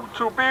asking you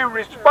to be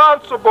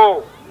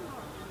responsible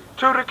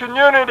to the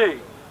community.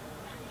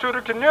 To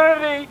the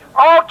community,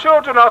 all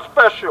children are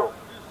special.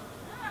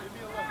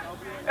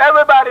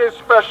 Everybody is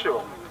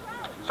special.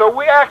 So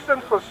we're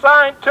asking for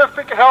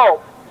scientific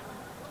help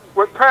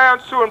with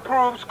parents to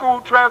improve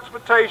school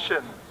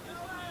transportation.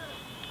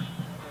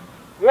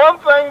 One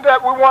thing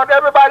that we want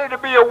everybody to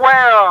be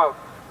aware of,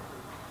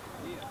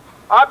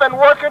 I've been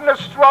working this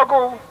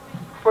struggle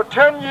for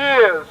 10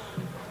 years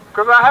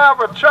because I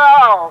have a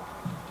child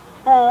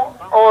who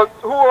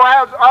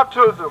has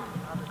autism,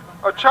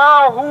 a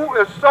child who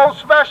is so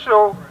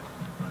special,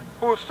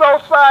 who's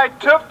so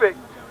scientific,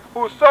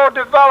 who's so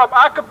developed,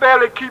 I could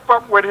barely keep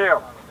up with him.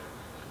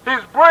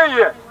 He's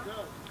brilliant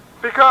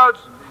because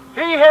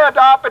he had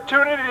the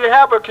opportunity to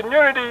have a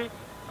community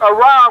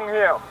around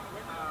him.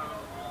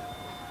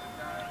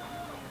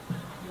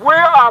 We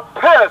are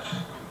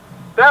pissed.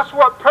 That's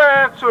what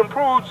Parents to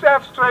Improve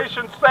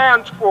Transportation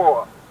stands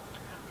for.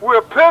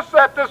 We're pissed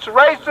at this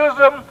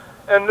racism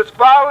and this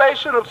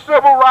violation of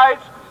civil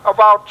rights of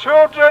our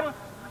children,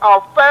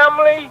 our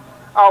family,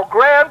 our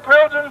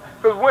grandchildren,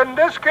 because when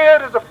this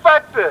kid is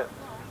affected,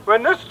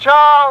 when this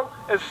child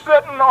is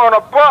sitting on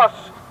a bus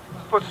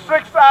for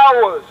 6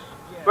 hours,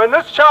 when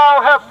this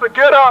child has to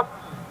get up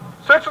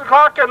 6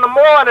 o'clock in the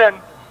morning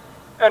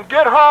and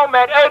get home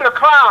at 8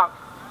 o'clock,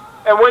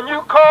 and when you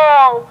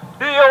call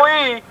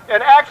DOE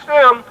and ask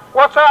them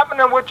what's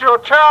happening with your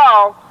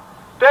child,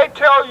 they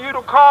tell you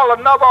to call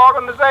another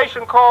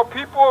organization called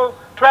People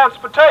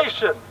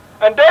Transportation,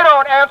 and they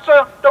don't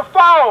answer the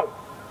phone.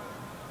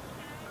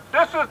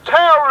 This is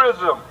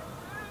terrorism.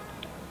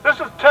 This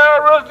is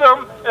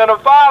terrorism and a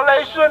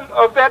violation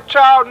of that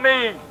child's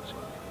needs.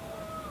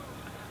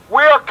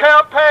 We are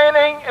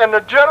campaigning in the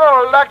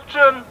general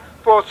election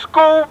for a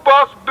school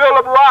bus bill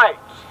of rights.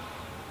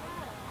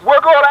 We're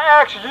going to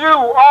ask you,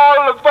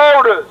 all the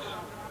voters,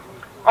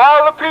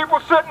 all the people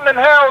sitting in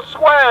Herald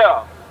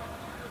Square,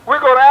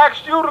 we're going to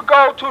ask you to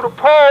go to the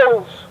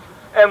polls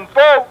and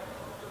vote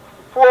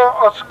for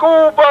a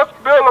school bus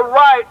bill of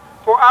rights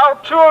for our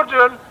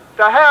children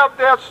to have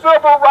their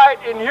civil right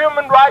and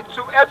human right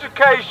to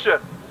education.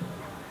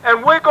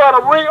 And we're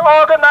going to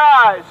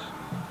reorganize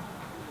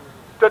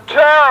the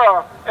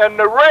terror and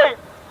the rape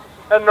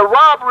and the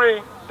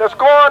robbery that's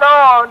going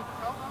on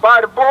by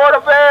the Board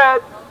of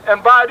Ed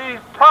and by these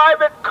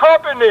private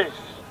companies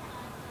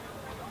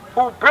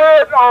who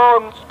bid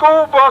on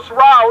school bus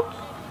routes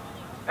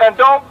and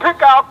don't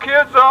pick our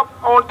kids up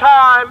on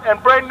time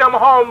and bring them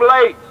home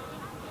late.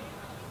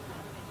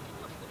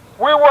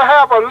 We will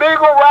have a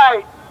legal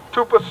right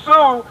to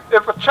pursue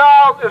if a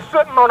child is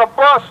sitting on a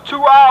bus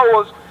 2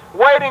 hours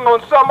waiting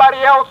on somebody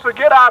else to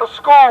get out of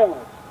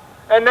school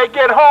and they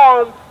get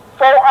home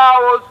 4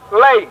 hours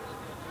late.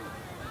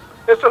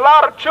 It's a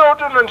lot of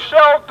children in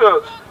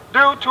shelters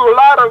due to a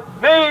lot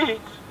of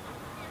needs,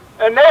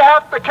 and they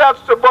have to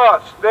catch the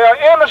bus.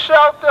 They're in a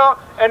shelter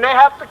and they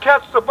have to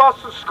catch the bus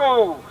to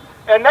school,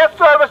 and that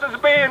service is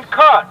being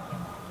cut.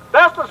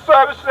 That's the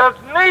service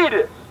that's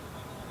needed.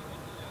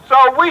 So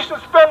we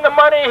should spend the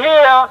money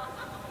here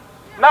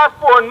not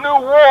for a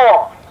new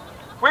war.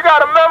 We got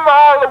to remember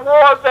all the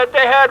wars that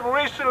they had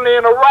recently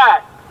in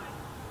Iraq.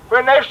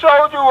 When they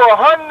showed you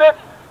 100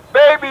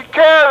 baby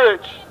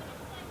carriage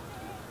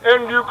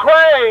in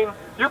Ukraine,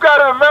 you got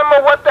to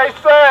remember what they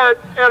said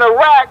in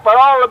Iraq about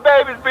all the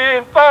babies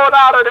being thrown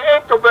out of the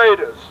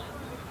incubators.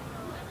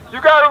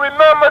 You got to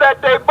remember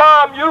that they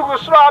bombed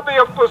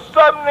Yugoslavia for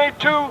 72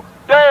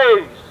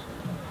 days.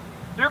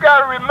 You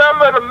got to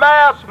remember the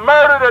mass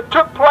murder that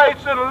took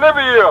place in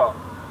Libya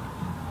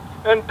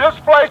and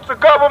displaced the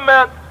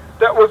government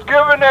that was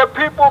giving their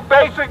people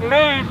basic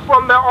needs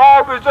from their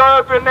oil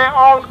reserve in their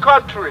own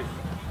country.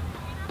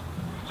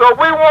 So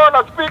we want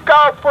to speak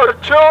out for the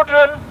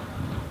children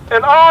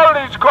in all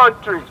these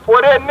countries, for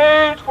their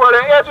needs, for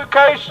their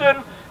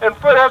education, and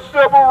for their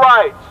civil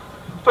rights.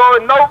 So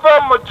in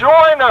November,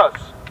 join us.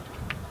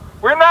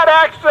 We're not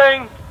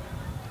asking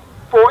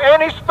for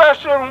any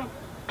special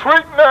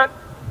treatment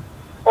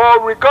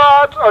or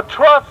regards or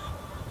trust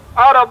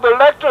out of the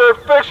elected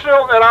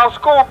official in our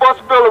school bus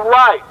bill of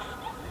rights.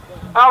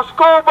 Our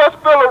school bus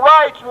bill of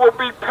rights will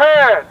be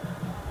parent.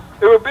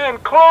 It will be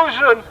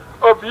inclusion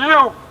of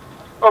youth,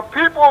 of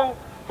people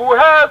who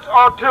has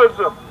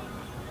autism,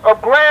 of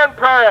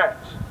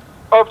grandparents,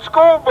 of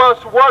school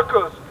bus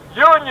workers,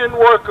 union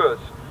workers.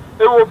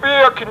 It will be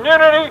a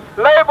community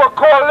labor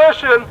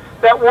coalition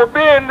that will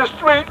be in the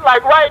street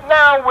like right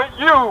now with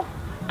you,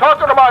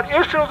 talking about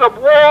issues of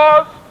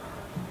wars,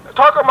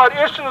 talking about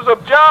issues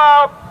of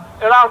jobs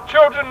and our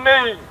children's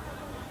needs.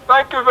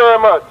 Thank you very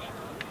much.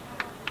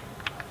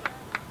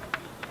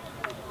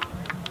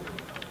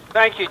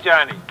 Thank you,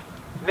 Johnny.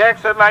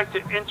 Next, I'd like to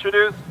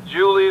introduce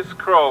Julius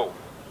Crow.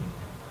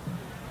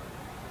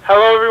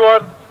 Hello,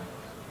 everyone.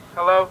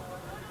 Hello.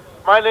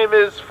 My name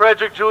is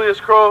Frederick Julius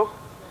Crow.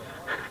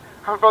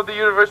 I'm from the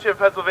University of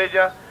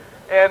Pennsylvania,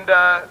 and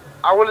I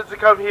wanted to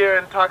come here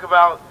and talk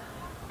about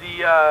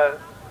the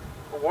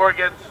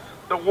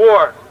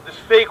this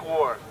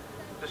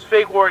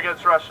fake war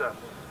against Russia.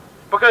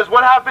 Because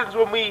what happens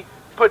when we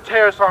put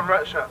tariffs on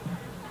Russia?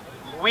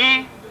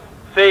 We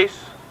face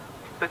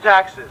the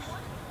taxes.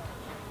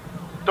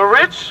 The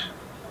rich,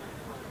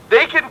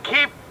 they can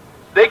keep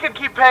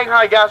paying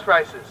high gas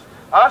prices.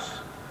 Us,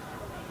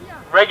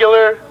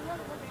 regular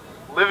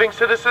living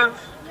citizens,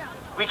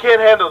 we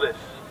can't handle this.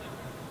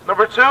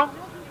 Number two,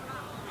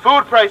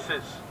 food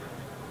prices.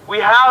 We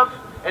have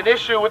an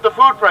issue with the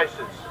food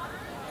prices.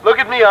 Look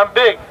at me, I'm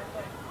big.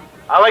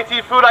 I like to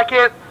eat food. I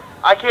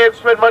can't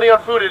spend money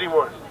on food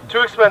anymore.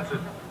 Too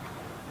expensive.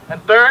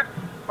 And third,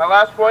 my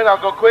last point,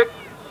 I'll go quick.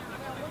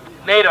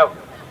 NATO.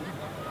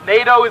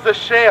 NATO is a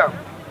sham.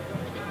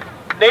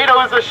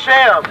 NATO is a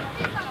sham.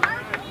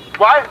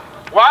 Why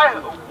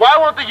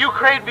won't the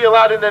Ukraine be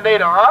allowed into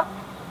NATO, huh?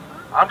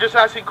 I'm just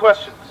asking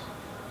questions.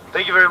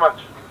 Thank you very much.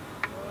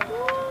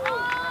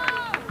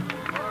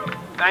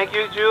 Thank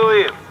you,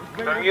 Julius,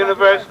 from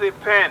University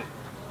of Penn.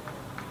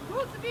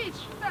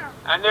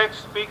 Our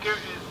next speaker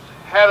is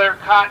Heather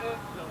Cotton,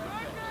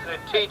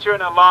 a teacher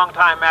and a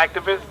longtime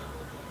activist.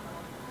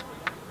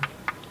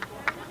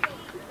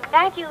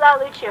 Thank you, La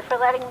Lucia, for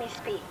letting me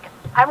speak.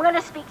 I'm going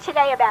to speak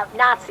today about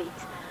Nazis.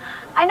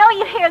 I know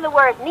you hear the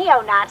word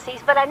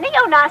neo-Nazis, but a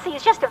neo-Nazi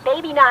is just a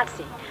baby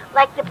Nazi,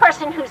 like the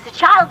person who's the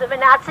child of a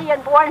Nazi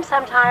and born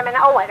sometime in,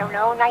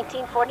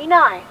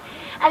 1949.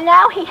 And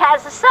now he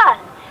has a son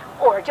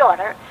or a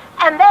daughter,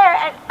 and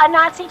they're a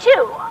Nazi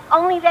too,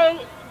 only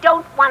they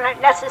don't want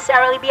to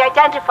necessarily be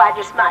identified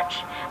as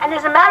much. And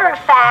as a matter of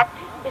fact,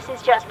 this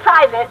is just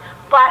private,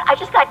 but I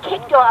just got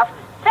kicked off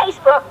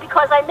Facebook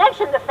because I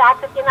mentioned the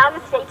fact that the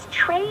United States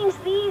trains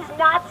these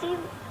Nazi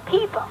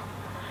people.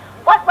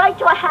 What right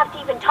do I have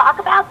to even talk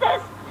about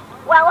this?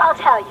 Well, I'll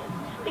tell you.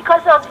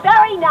 Because those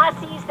very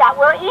Nazis that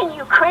were in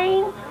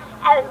Ukraine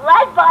and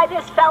led by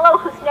this fellow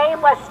whose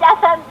name was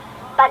Stefan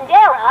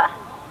Bandera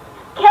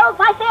killed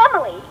my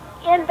family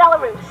in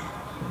Belarus.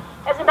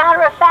 As a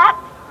matter of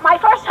fact, my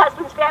first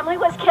husband's family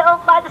was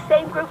killed by the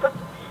same group of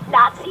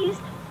Nazis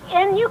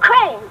in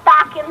Ukraine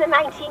back in the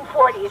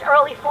 1940s,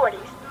 early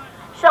 40s.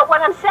 So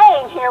what I'm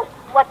saying here,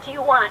 what do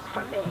you want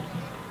from me?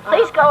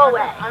 Please go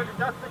away.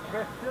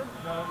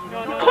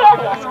 You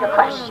can't ask a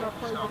question.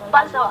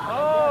 Buzz off.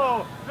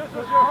 Oh, this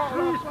is your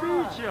free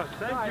speech.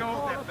 Thank you.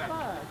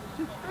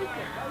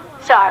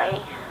 Sorry.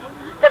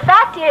 The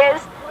fact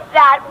is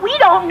that we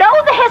don't know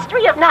the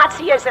history of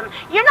Nazism.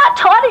 You're not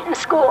taught it in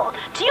school.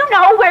 Do you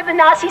know where the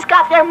Nazis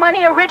got their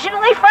money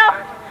originally from?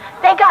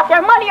 They got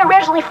their money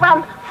originally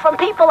from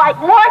people like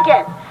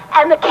Morgan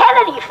and the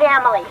Kennedy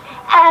family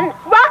and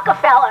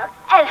Rockefeller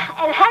and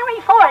Henry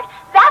Ford.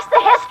 That's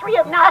the history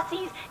of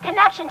Nazis'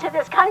 connection to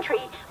this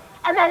country.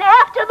 And then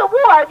after the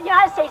war, the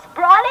United States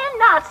brought in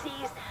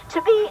Nazis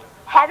to be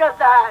head of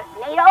the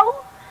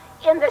NATO,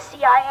 in the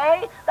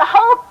CIA. The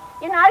whole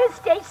United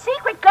States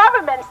secret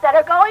governments that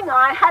are going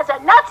on has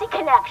a Nazi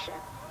connection.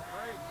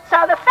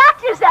 So the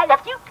fact is that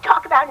if you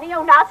talk about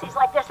neo-Nazis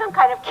like they're some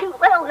kind of cute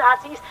little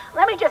Nazis,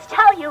 let me just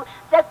tell you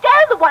that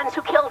they're the ones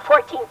who killed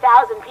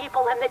 14,000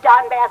 people in the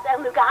Donbas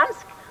and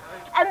Lugansk.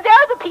 And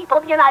they're the people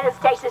the United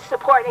States is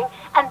supporting.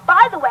 And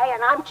by the way,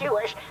 and I'm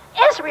Jewish,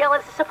 Israel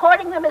is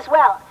supporting them as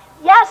well.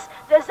 Yes,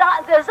 the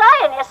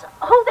Zionists,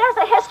 there's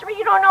a history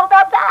you don't know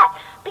about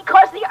that.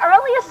 Because the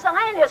earliest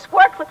Zionists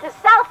worked with the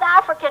South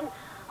African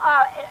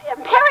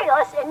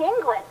imperialists in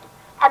England.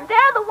 And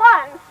they're the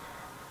ones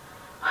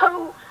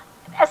who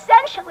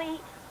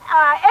essentially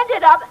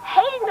ended up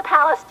hating the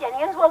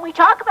Palestinians. When we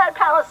talk about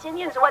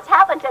Palestinians and what's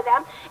happened to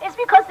them, it's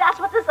because that's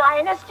what the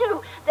Zionists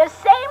do. The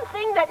same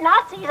thing that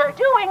Nazis are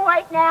doing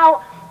right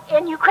now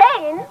in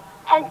Ukraine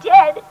and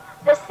did,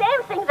 the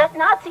same thing that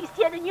Nazis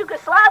did in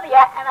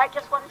Yugoslavia, and I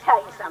just want to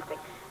tell you something.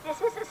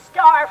 This is a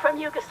star from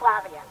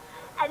Yugoslavia.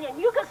 And in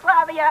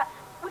Yugoslavia,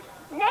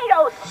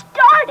 NATO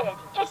started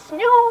its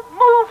new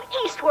move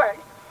eastward.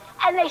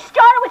 And they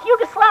started with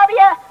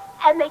Yugoslavia,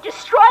 and they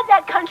destroyed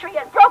that country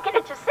and broke it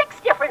into 6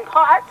 different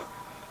parts.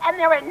 And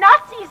there are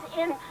Nazis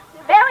in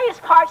various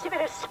parts of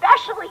it,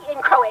 especially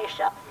in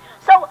Croatia.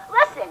 So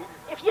listen,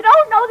 if you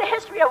don't know the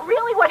history of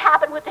really what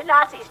happened with the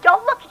Nazis,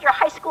 don't look at your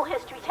high school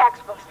history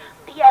textbooks.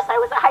 P.S. I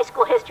was a high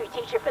school history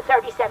teacher for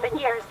 37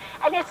 years,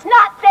 and it's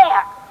not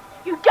there.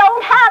 You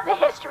don't have the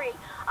history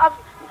of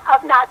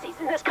Nazis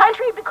in this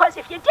country, because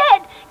if you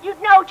did,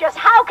 you'd know just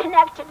how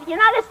connected the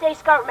United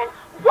States government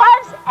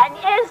was and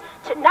is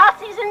to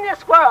Nazis in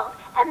this world.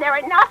 And there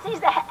are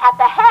Nazis at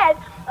the head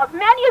of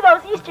many of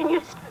those Eastern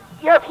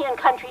European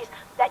countries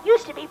that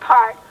used to be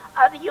part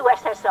of the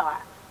USSR.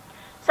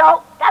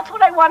 So that's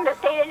what I wanted to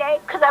say today,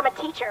 because I'm a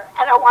teacher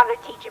and I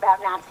wanted to teach about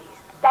Nazis.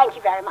 Thank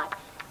you very much.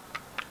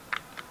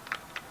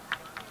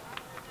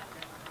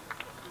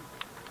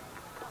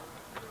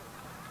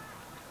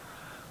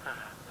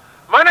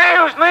 My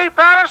name is Lee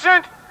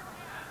Patterson,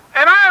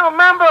 and I am a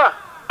member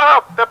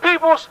of the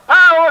People's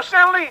Power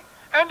Assembly,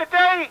 and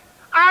today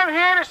I'm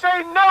here to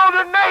say no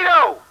to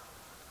NATO.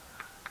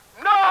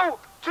 No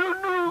to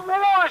new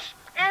wars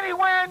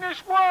anywhere in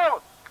this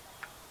world.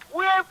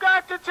 We have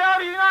got to tell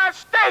the United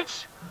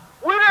States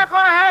we're not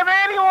going to have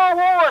any more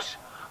wars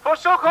for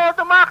so-called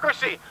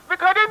democracy,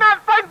 because they're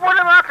not fighting for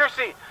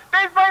democracy.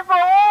 They fight for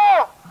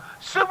all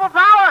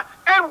superpower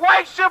and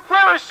white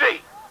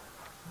supremacy.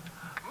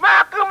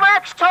 Malcolm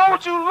X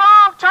told you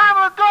long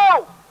time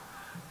ago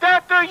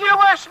that the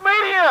U.S.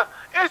 media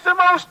is the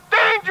most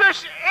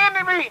dangerous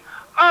enemy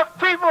of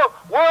people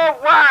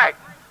worldwide.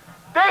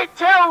 They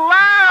tell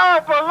lie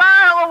over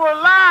lie over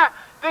lie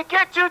to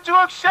get you to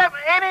accept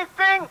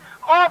anything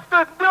off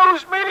the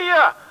news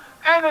media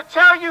and to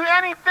tell you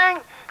anything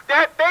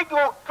that they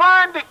will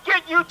find to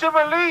get you to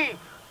believe.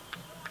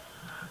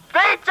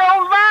 They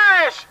told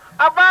lies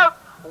about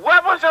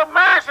weapons of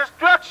mass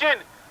destruction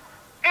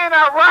in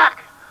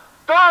Iraq,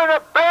 throwing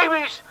the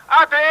babies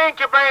out the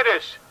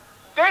incubators.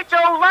 They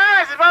told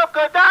lies about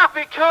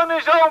Gaddafi killing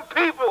his own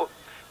people.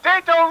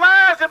 They told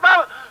lies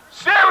about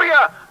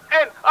Syria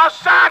and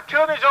Assad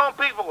killing his own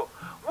people.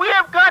 We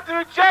have got to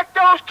reject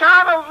those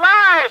kind of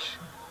lies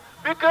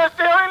because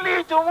they only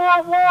lead to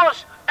more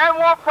wars and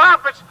more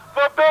profits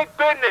for big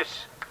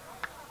business.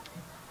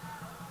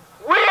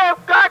 We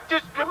have got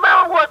to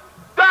remember what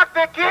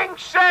Dr. King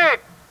said,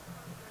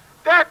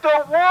 that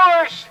the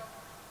wars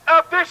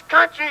of this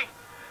country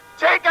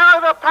take out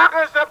of the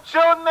pockets of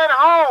children at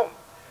home.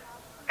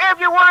 If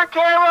you want to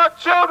care about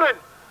children,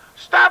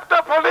 stop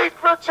the police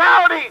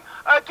brutality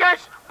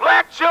against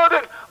black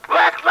children.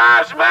 Black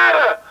Lives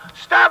Matter.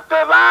 Stop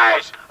the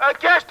lies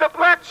against the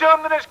black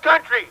children in this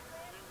country.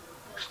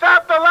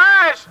 Stop the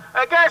lies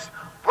against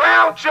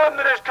brown children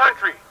in this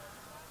country.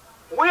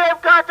 We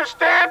have got to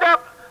stand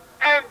up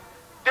and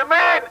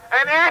demand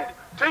an end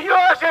to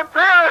U.S.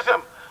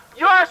 imperialism.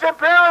 U.S.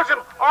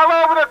 imperialism all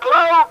over the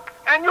globe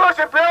and U.S.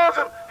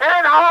 imperialism here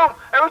at home.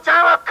 Every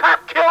time a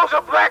cop kills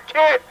a black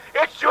kid,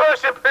 it's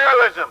U.S.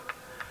 imperialism.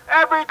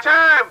 Every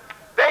time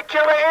they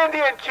kill an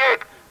Indian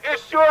kid,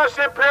 it's U.S.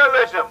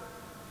 imperialism.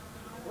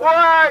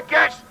 War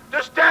against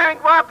the standing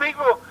white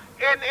people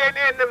in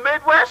the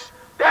Midwest,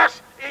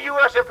 that's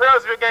U.S.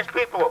 imperialism against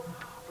people.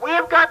 We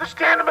have got to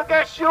stand up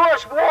against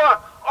U.S. war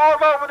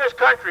all over this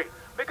country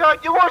because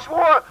U.S.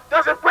 war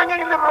doesn't bring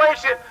any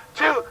liberation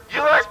to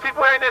U.S.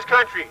 people in this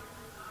country.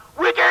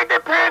 We can't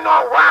depend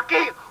on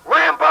Rocky,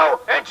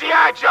 Rambo, and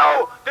G.I.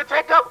 Joe to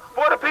take up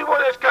for the people of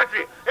this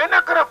country. They're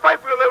not going to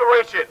fight for your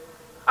liberation.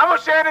 I'm going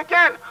to say it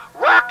again.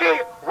 Rocky,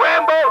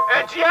 Rambo,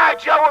 and G.I.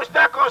 Joe is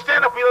not going to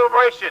stand up for your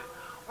liberation.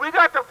 We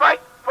got to fight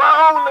for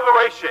our own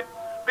liberation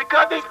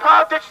because these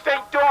politicians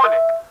ain't doing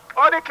it.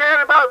 All they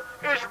caring about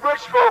is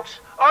rich folks.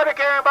 All they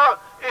caring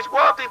about is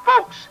wealthy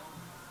folks.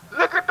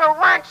 Look at the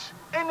rents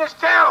in this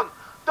town.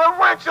 The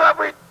rents are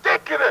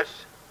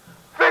ridiculous.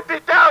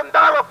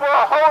 $50,000 for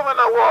a hole in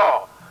the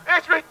wall.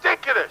 It's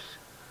ridiculous.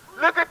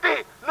 Look at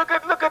the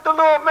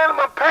little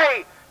minimum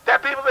pay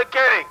that people are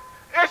getting.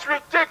 It's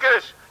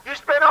ridiculous. You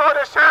spend all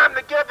this time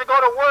to get to go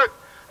to work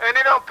and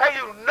they don't pay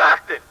you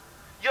nothing.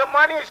 Your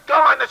money is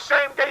gone the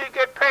same day you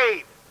get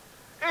paid.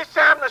 It's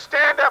time to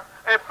stand up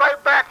and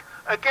fight back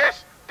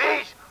against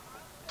these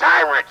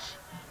tyrants,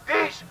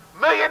 these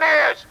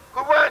millionaires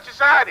who run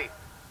society.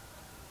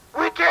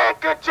 We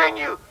can't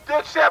continue to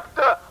accept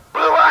the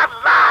blue-eyed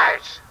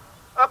lies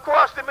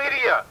across the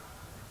media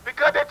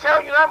because they're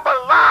telling you nothing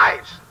but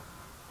lies.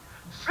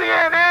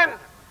 CNN,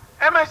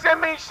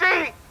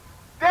 MSNBC,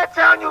 they're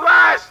telling you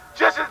lies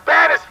just as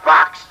bad as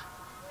Fox.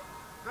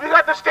 We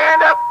got to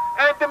stand up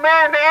and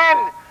demand the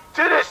end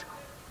to this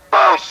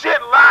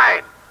bullshit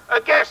line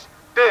against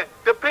the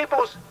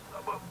peoples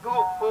who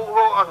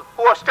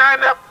are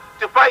standing up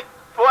to fight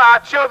for our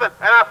children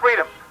and our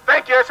freedom.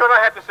 Thank you. That's what I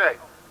had to say.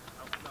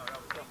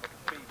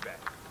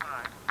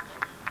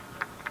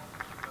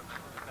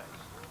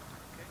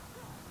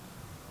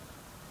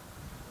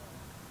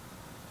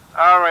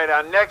 All right,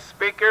 our next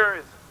speaker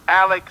is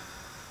Alex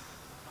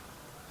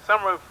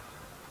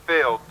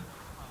Summerfield.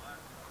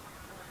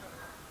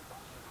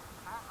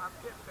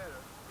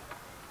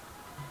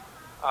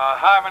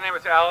 Hi, my name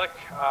is Alec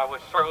with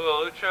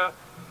Sarla Lucha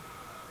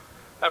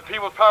at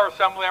People's Power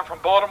Assembly. I'm from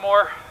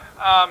Baltimore.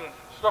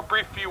 Just a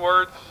brief few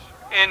words.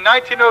 In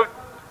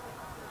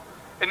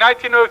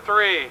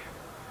 1903,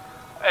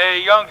 a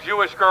young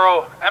Jewish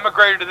girl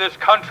emigrated to this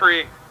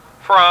country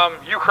from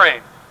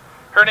Ukraine.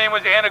 Her name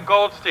was Anna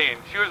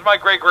Goldstein. She was my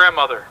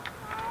great-grandmother.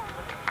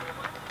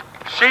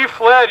 She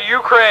fled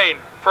Ukraine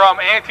from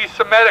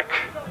anti-Semitic,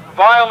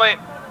 violent,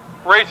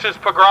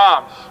 racist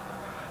pogroms.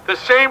 The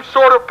same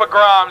sort of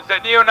pogroms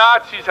that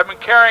neo-Nazis have been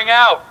carrying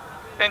out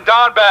in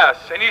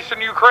Donbas and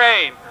eastern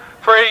Ukraine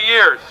for 8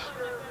 years.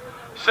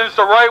 Since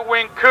the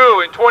right-wing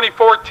coup in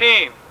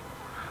 2014,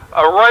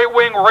 a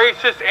right-wing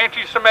racist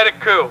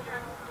anti-Semitic coup.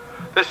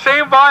 The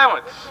same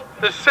violence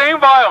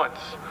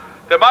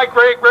that my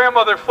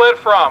great-grandmother fled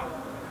from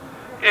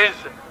is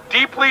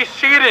deeply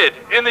seated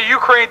in the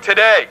Ukraine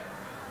today,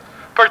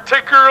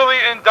 particularly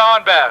in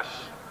Donbas.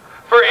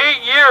 For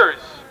 8 years,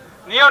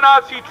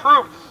 neo-Nazi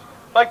troops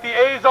like the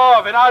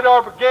Azov and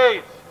Idar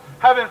brigades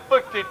have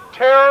inflicted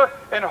terror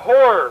and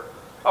horror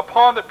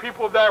upon the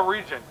people of that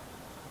region.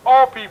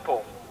 All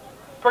people,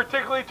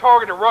 particularly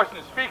targeted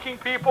Russian-speaking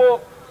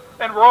people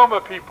and Roma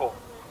people.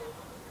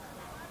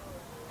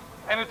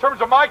 And in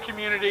terms of my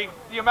community,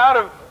 the amount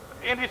of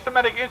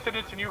anti-Semitic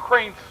incidents in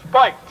Ukraine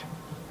spiked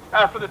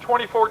after the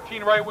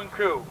 2014 right-wing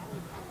coup.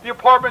 The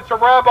apartments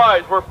of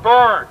rabbis were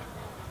burned.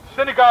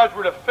 Synagogues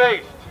were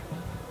defaced.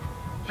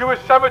 Jewish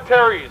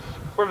cemeteries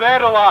were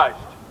vandalized.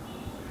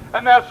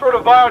 And that sort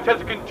of violence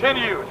has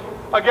continued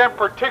again,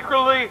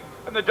 particularly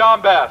in the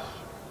Donbas.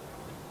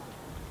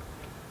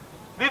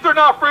 These are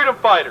not freedom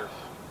fighters.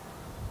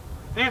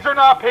 These are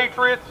not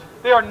patriots.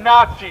 They are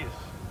Nazis.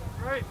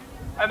 Right.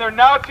 And they're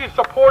Nazis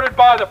supported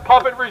by the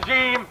puppet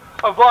regime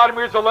of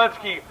Vladimir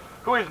Zelensky,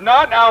 who is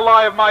not an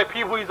ally of my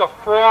people. He's a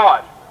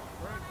fraud.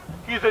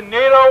 He's a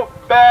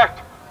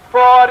NATO-backed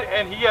fraud,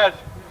 and he has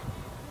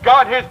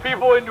got his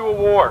people into a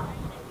war.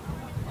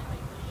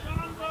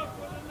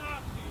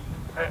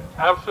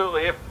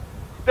 Absolutely.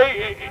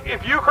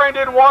 If Ukraine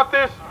didn't want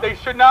this, they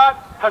should not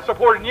have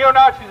supported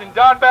neo-Nazis in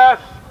Donbas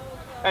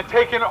and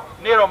taken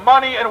NATO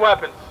money and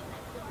weapons.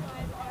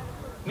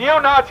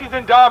 Neo-Nazis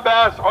in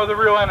Donbas are the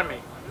real enemy.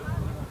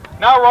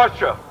 Not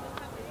Russia.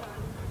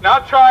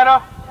 Not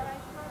China.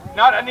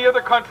 Not any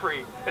other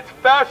country. It's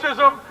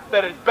fascism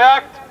that is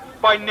backed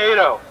by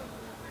NATO.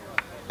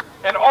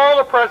 And all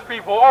oppressed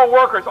people, all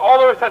workers,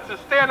 all of us have to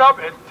stand up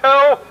and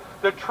tell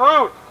the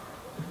truth.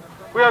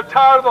 We are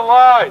tired of the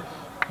lies.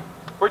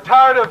 We're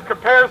tired of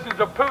comparisons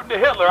of Putin to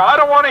Hitler. I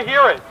don't want to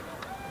hear it.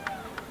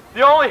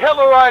 The only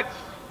Hitlerites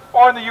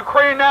are in the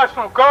Ukrainian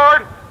National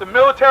Guard, the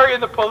military,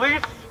 and the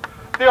police.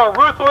 They are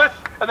ruthless,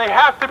 and they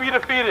have to be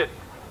defeated.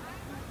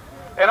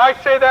 And I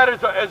say that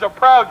as a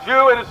proud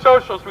Jew and a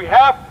socialist. We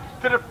have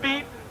to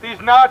defeat these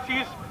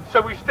Nazis,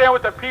 so we stand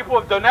with the people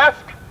of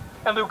Donetsk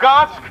and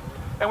Lugansk,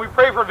 and we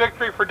pray for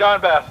victory for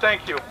Donbas.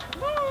 Thank you.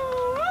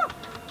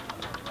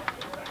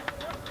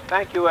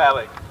 Thank you,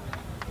 Alex.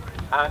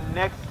 Our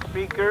next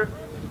speaker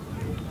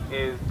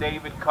is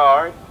David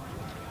Card.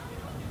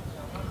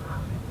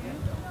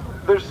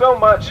 There's so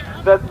much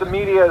that the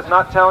media is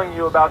not telling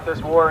you about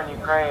this war in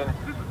Ukraine.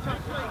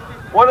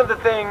 One of the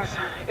things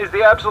is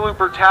the absolute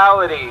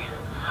brutality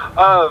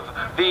of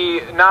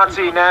the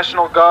Nazi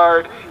National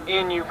Guard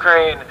in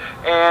Ukraine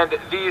and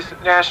these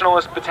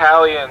nationalist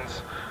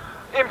battalions.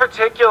 In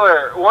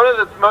particular, one of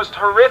the most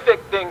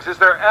horrific things is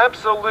their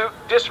absolute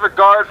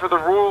disregard for the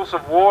rules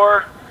of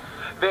war.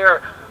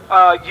 Their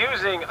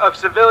using of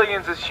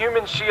civilians as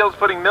human shields,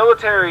 putting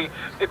military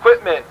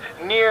equipment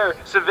near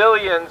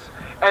civilians,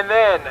 and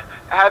then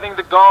having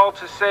the gall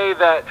to say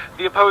that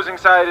the opposing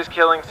side is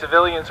killing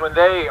civilians when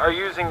they are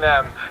using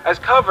them as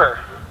cover.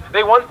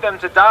 They want them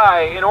to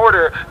die in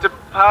order to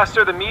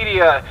plaster the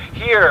media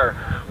here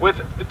with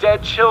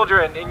dead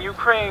children in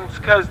Ukraine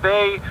because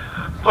they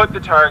put the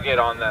target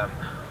on them.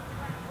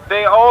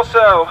 They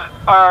also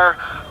are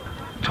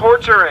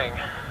torturing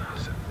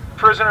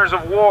prisoners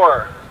of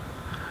war.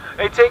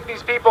 They take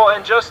these people,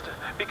 and just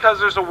because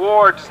there's a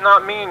war does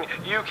not mean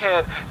you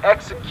can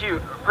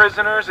execute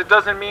prisoners. It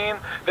doesn't mean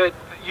that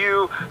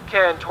you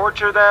can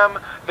torture them.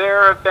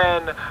 There have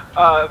been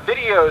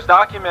videos,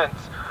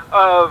 documents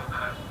of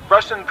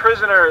Russian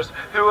prisoners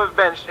who have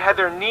had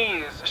their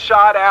knees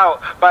shot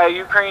out by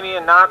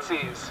Ukrainian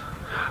Nazis.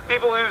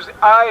 People whose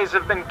eyes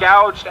have been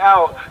gouged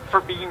out for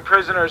being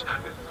prisoners.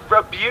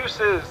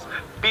 Abuses,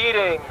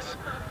 beatings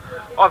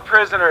of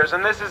prisoners.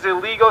 And this is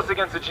illegal. It's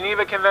against the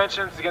Geneva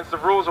Convention. It's against the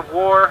rules of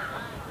war.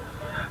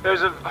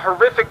 There's a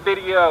horrific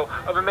video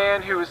of a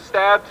man who was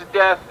stabbed to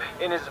death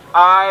in his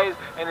eyes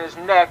and his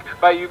neck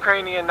by a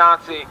Ukrainian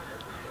Nazi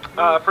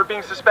for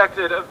being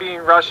suspected of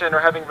being Russian or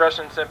having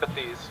Russian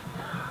sympathies.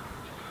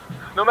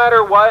 No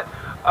matter what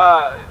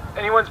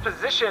anyone's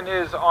position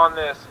is on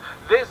this,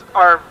 these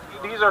are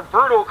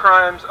brutal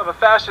crimes of a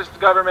fascist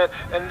government,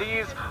 and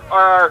these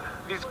are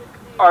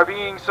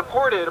being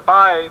supported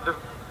by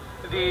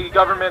the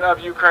government of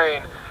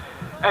Ukraine,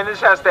 and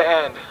this has to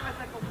end.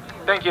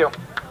 Thank you.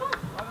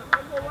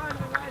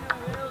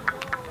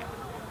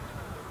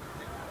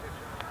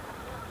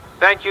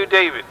 Thank you,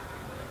 David.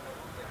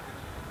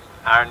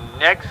 Our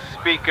next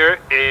speaker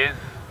is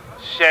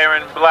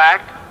Sharon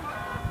Black.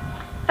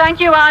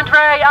 Thank you,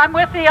 Andre. I'm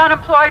with the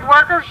Unemployed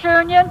Workers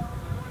Union,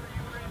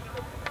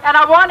 and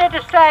I wanted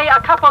to say a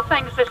couple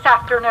things this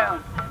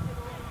afternoon.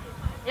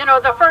 You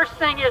know, the first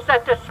thing is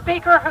that the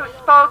speaker who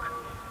spoke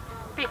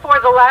before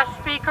the last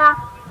speaker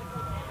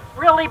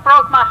really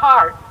broke my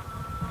heart.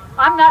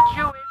 I'm not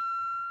Jewish.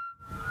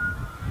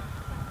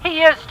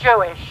 He is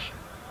Jewish.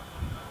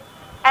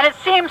 And it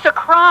seems a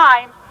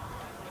crime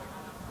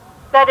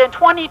that in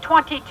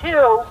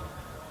 2022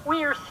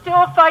 we are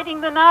still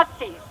fighting the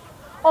Nazis.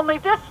 Only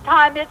this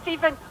time it's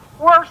even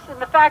worse in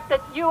the fact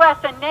that U.S.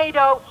 and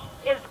NATO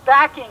is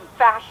backing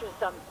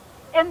fascism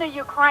in the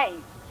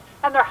Ukraine.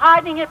 And they're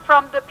hiding it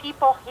from the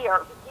people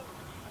here.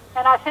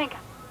 And I think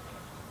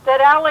that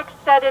Alex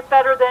said it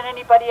better than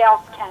anybody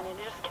else can. And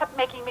it just kept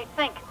making me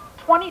think,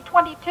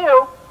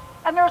 2022,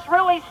 and there's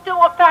really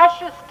still a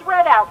fascist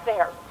threat out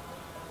there.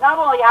 Not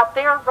only out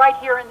there, right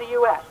here in the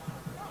U.S.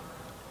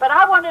 But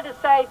I wanted to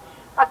say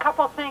a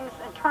couple things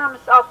in terms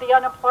of the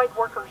Unemployed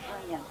Workers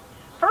Union.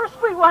 First,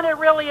 we want to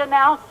really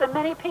announce, and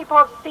many people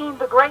have seen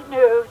the great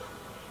news,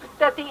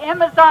 that the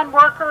Amazon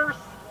workers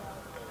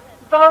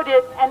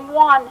voted and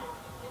won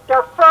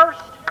their first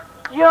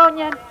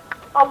union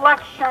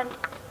election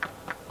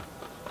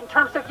in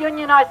terms of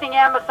unionizing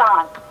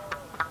Amazon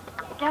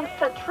against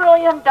the $1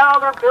 trillion,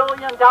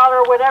 billion,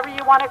 whatever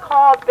you want to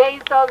call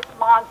Bezos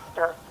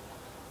monster.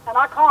 And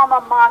I call him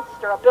a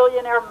monster, a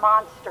billionaire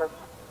monster.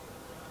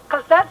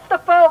 Because that's the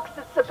folks,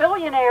 it's the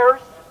billionaires,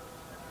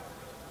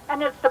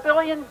 and it's the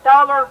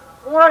billion-dollar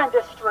war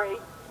industry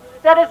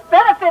that is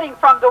benefiting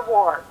from the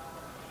war.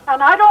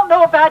 And I don't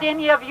know about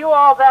any of you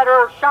all that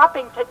are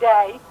shopping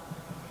today,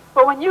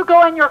 but when you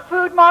go in your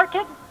food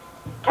market,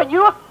 can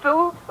you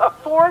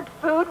afford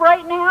food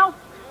right now?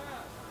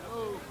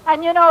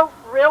 And you know,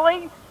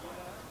 really,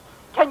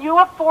 can you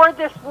afford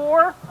this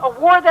war? A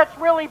war that's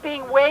really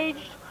being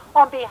waged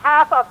on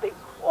behalf of the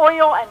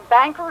oil and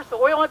bankers, the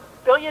oil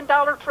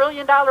billion-dollar,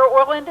 trillion-dollar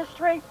oil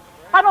industry?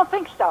 I don't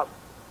think so.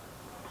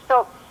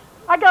 So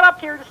I got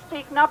up here to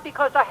speak not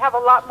because I have a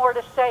lot more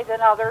to say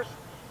than others.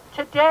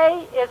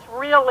 Today is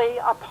really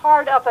a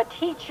part of a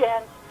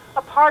teach-in,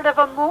 a part of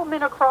a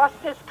movement across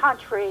this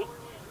country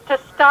to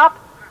stop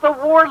the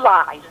war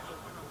lies.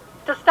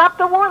 To stop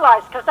the war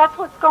lies, because that's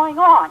what's going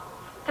on.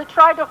 To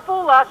try to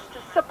fool us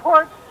to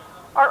support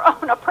our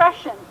own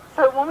oppression.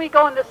 So when we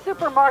go in the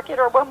supermarket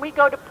or when we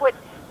go to put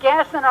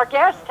gas in our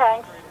gas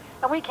tanks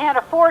and we can't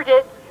afford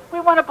it,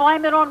 we want to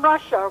blame it on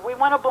Russia. Or we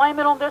want to blame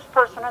it on this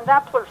person and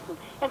that person.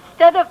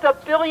 Instead of the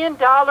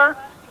billion-dollar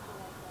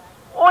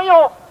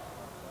oil,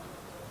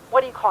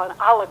 what do you call them?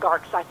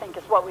 Oligarchs, I think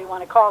is what we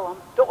want to call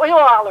them. The oil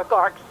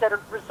oligarchs that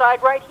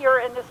reside right here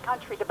in this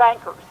country, the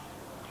bankers.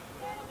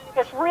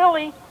 It's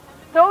really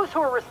those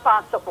who are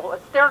responsible.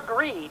 It's their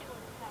greed.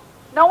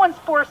 No one's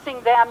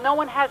forcing them. No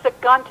one has a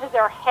gun to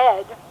their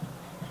head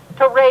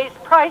to raise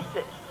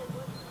prices.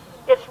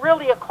 It's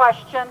really a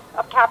question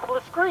of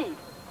capitalist greed.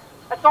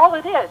 That's all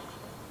it is.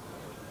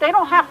 They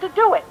don't have to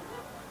do it.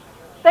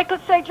 They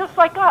could say just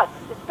like us,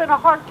 it's been a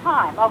hard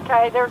time,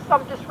 okay? There's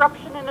some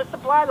disruption in the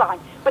supply line.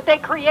 But they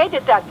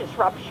created that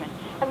disruption.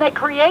 And they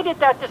created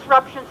that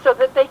disruption so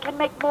that they can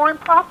make more in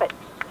profit.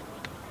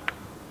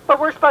 But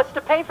we're supposed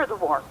to pay for the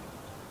war.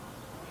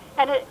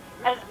 And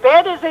as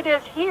bad as it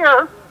is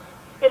here,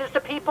 it is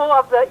the people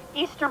of the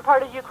eastern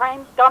part of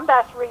Ukraine,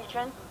 Donbas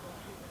region,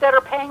 that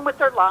are paying with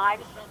their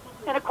lives.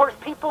 And of course,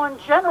 people in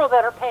general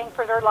that are paying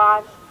for their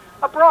lives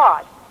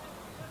abroad.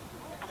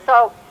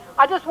 So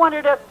I just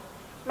wanted to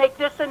make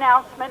this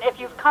announcement. If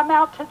you've come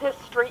out to this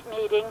street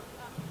meeting,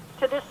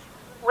 to this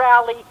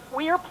rally,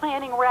 we are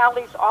planning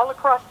rallies all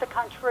across the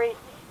country,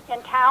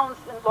 in towns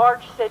and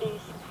large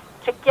cities,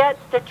 to get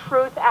the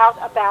truth out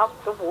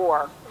about the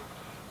war.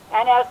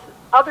 And as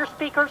other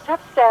speakers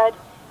have said,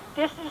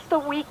 this is the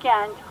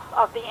weekend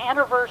of the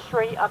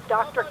anniversary of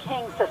Dr.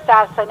 King's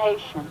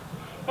assassination.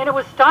 And it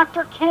was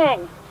Dr.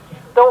 King,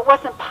 though it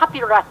wasn't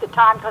popular at the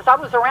time, because I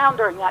was around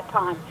during that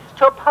time,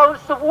 to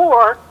oppose the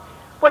war.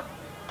 What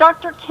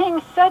Dr.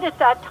 King said at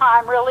that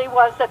time really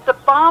was that the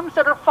bombs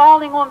that are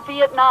falling on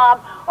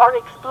Vietnam are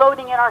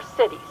exploding in our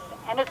cities.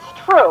 And it's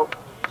true,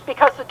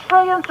 because the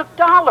trillions of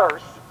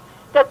dollars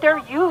that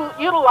they're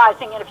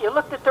utilizing, and if you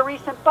looked at the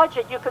recent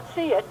budget, you could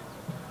see it,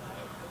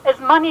 is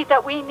money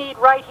that we need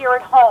right here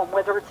at home,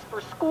 whether it's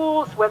for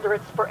schools, whether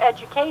it's for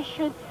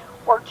education,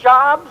 or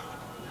jobs,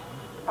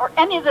 or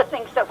any of the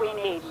things that we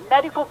need,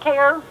 medical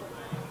care,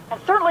 and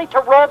certainly to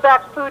roll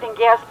back food and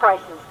gas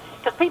prices,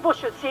 because people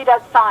should see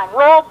that sign,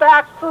 roll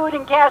back food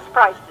and gas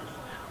prices.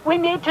 We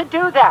need to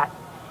do that.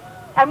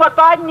 And what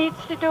Biden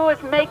needs to do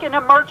is make an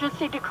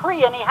emergency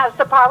decree, and he has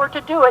the power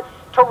to do it,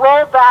 to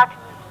roll back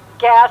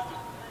gas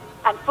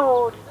and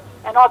food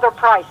and other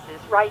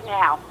prices right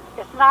now.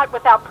 It's not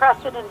without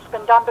precedent. It's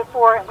been done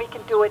before, and we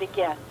can do it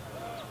again.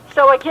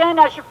 So again,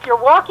 as if you're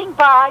walking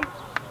by,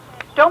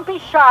 don't be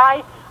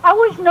shy. I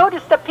always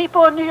notice that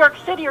people in New York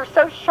City are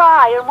so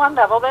shy at one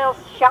level. They'll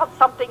shout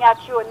something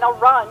at you and they'll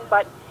run,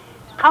 but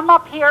come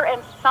up here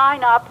and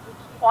sign up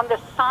on the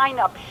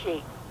sign-up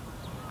sheet.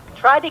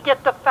 Try to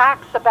get the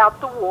facts about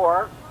the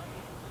war.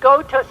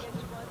 Go to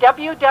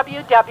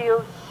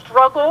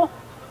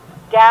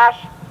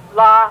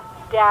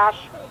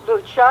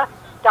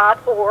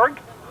www.struggle-la-lucha.org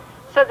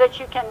so that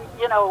you can,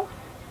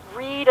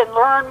 read and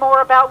learn more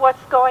about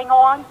what's going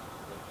on.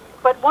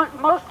 But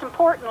most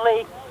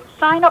importantly,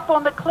 sign up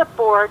on the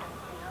clipboard,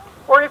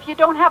 or if you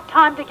don't have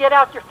time to get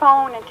out your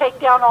phone and take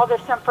down all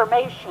this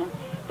information,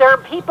 there are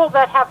people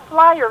that have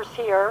flyers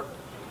here.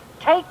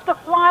 Take the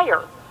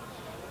flyer,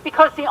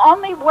 because the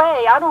only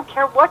way, I don't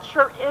care what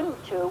you're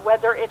into,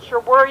 whether it's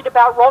you're worried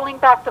about rolling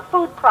back the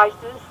food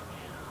prices,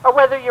 or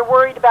whether you're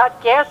worried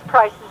about gas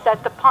prices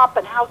at the pump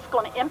and how it's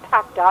going to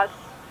impact us,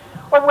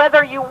 or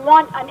whether you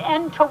want an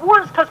end to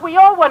wars, because we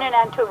all want an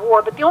end to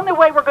war, but the only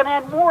way we're going to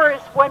end war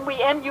is when we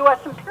end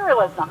U.S.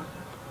 imperialism.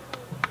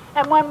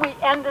 And when we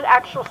end the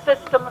actual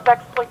system of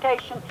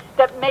exploitation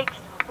that makes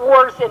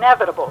wars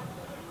inevitable.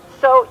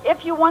 So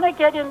if you want to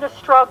get in the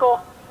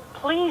struggle,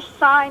 please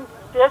sign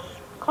this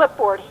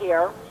clipboard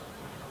here.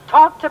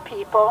 Talk to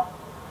people.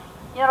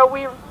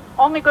 We're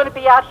only going to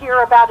be out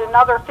here about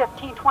another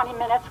 15, 20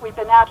 minutes. We've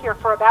been out here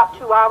for about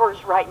 2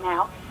 hours right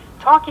now,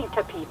 talking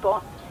to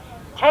people.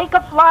 Take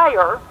a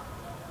flyer,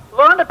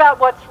 learn about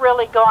what's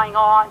really going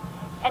on,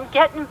 and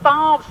get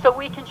involved so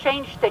we can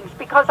change things,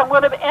 because I'm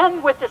going to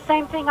end with the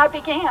same thing I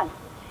began.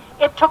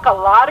 It took a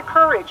lot of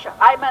courage.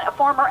 I'm a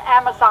former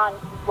Amazon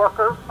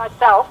worker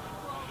myself.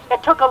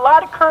 It took a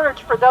lot of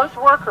courage for those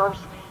workers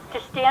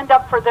to stand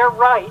up for their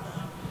rights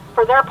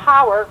for their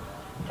power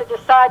to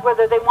decide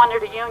whether they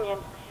wanted a union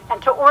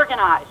and to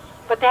organize.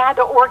 But they had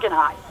to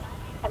organize.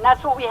 And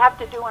that's what we have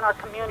to do in our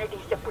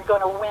communities if we're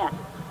going to win,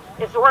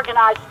 is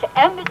organize to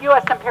end the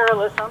U.S.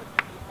 imperialism,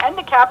 end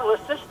the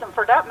capitalist system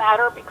for that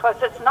matter, because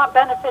it's not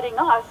benefiting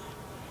us,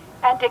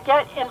 and to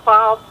get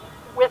involved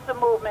with the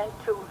movement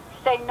to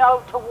say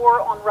no to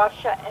war on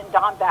Russia and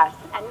Donbas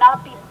and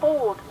not be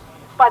fooled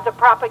by the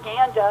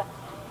propaganda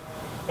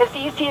as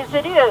easy as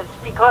it is,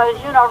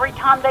 because, you know, every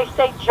time they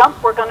say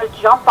jump, we're going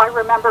to jump. I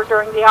remember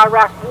during the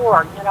Iraq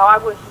War, you know, I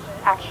was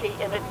actually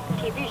in a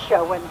TV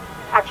show when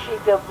actually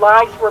the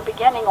lies were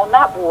beginning on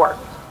that war.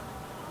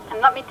 And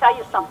let me tell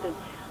you something.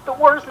 The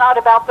war is not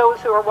about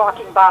those who are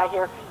walking by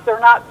here. They're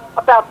not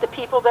about the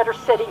people that are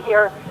sitting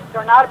here.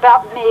 They're not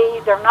about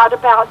me. They're not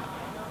about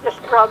this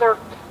brother.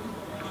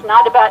 It's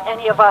not about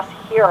any of us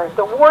here.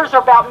 The wars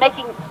are about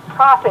making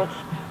profits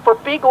for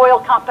big oil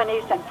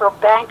companies and for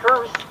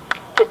bankers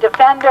to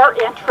defend their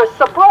interests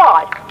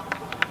abroad.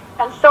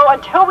 And so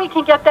until we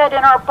can get that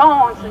in our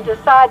bones and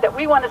decide that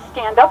we want to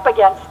stand up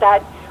against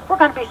that, we're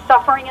going to be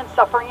suffering and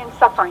suffering and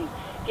suffering.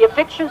 The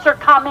evictions are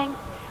coming.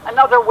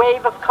 Another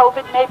wave of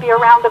COVID may be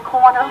around the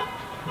corner.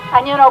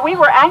 And, you know, we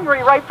were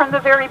angry right from the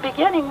very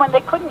beginning when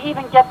they couldn't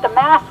even get the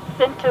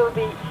masks into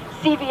the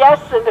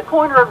CVS and the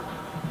corner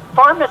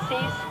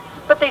pharmacies,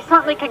 but they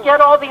certainly could get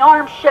all the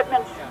arms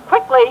shipments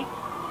quickly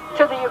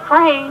to the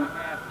Ukraine,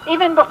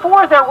 even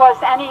before there was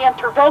any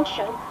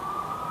intervention,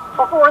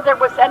 before there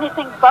was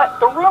anything but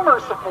the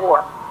rumors of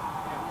war.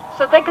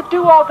 So they could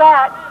do all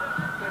that,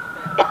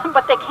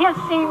 but they can't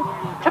seem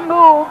to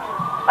move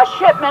a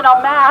shipment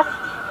of masks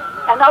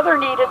and other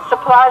needed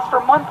supplies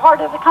from one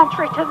part of the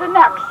country to the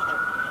next.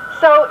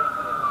 So,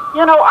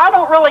 you know, I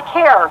don't really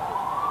care.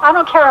 I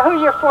don't care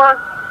who you're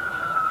for.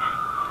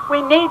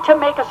 We need to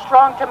make a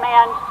strong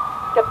demand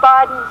that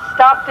Biden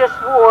stop this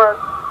war,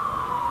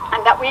 and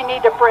that we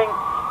need to bring,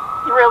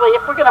 really,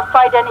 if we're going to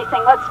fight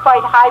anything, let's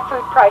fight high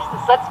food prices.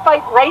 Let's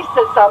fight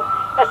racism,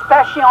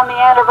 especially on the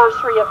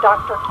anniversary of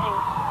Dr.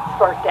 King's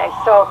birthday.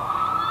 So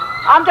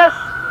I'm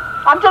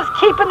just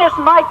keeping this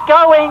mic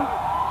going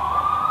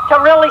to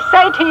really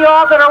say to you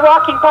all that are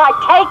walking by,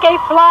 take a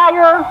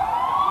flyer,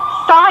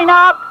 sign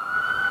up,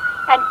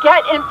 and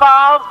get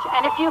involved.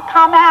 And if you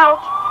come out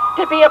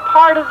to be a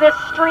part of this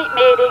street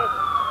meeting,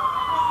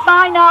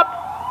 sign up.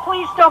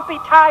 Please don't be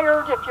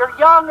tired. If you're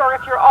young or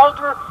if you're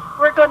older,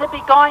 we're going to be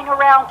going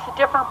around to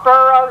different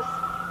boroughs,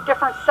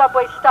 different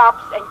subway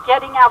stops, and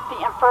getting out the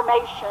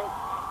information.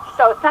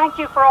 So thank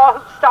you for all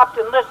who stopped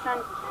and listened.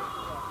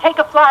 Take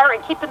a flyer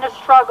and keep in the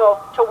struggle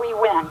till we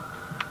win.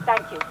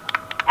 Thank you.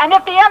 And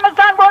if the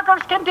Amazon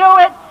workers can do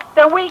it,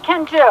 then we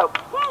can do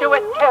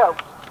it too.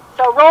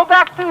 So roll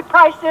back food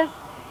prices.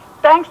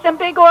 Banks and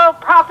big oil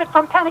profit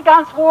from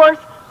Pentagon's wars.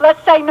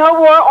 Let's say no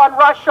war on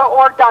Russia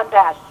or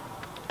Donbas.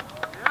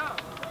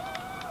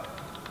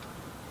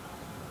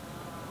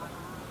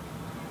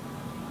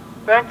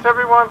 Thanks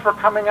everyone for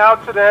coming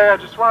out today. I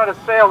just wanted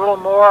to say a little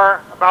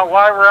more about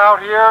why we're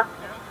out here.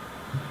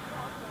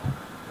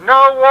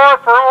 No war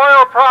for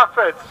oil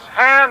profits.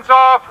 Hands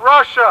off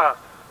Russia.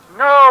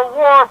 No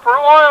war for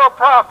oil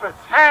profits.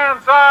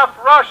 Hands off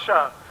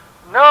Russia.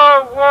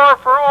 No war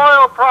for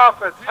oil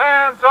profits.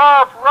 Hands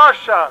off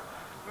Russia.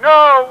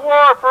 No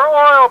war for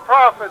oil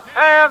profits.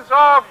 Hands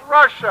off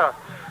Russia.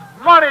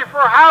 Money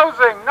for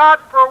housing, not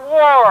for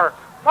war.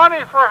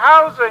 Money for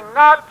housing,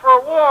 not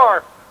for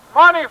war.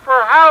 Money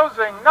for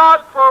housing,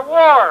 not for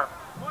war.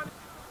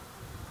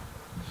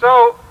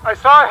 So I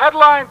saw a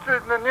headline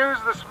in the news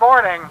this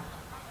morning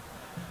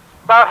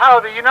about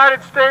how the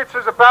United States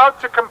is about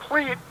to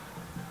complete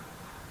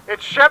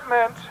its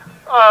shipment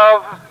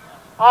of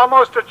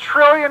almost $1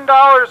 trillion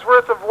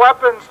worth of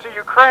weapons to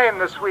Ukraine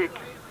this week.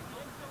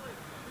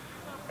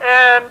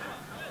 And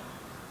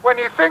when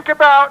you think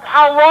about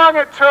how long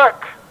it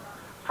took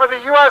for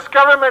the U.S.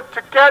 government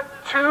to get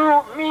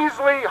 2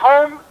 measly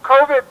home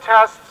COVID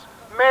tests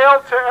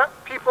mailed to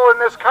people in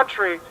this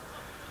country,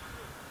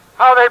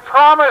 how they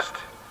promised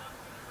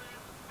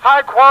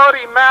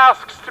high-quality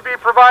masks to be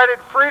provided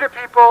free to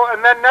people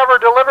and then never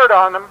delivered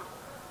on them,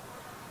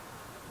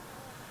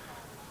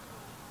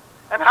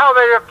 and how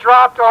they have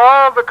dropped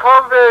all the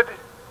COVID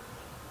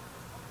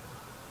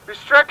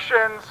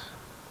restrictions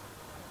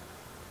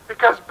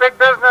because big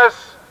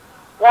business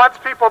wants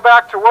people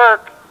back to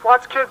work,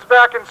 wants kids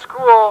back in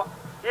school,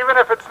 even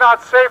if it's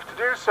not safe to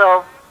do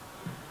so.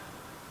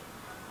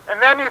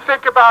 And then you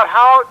think about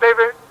how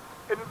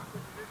they've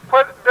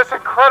put this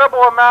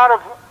incredible amount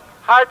of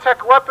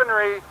high-tech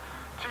weaponry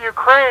to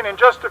Ukraine in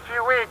just a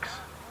few weeks.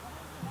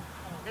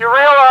 You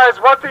realize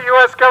what the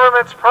U.S.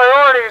 government's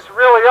priorities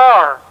really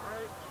are.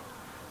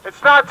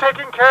 It's not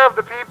taking care of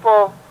the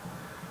people.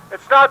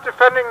 It's not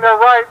defending their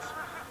rights.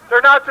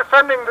 They're not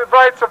defending the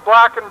rights of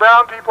black and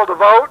brown people to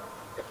vote.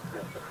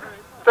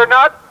 They're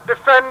not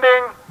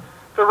defending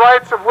the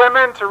rights of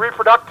women to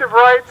reproductive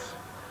rights.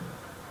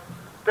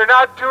 They're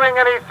not doing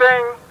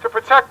anything to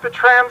protect the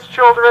trans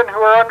children who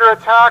are under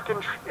attack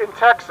in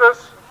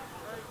Texas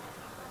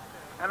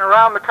and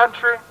around the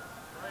country.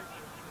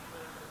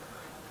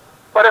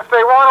 But if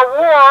they want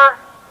a war,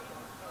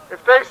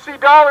 if they see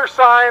dollar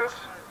signs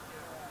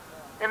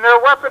in their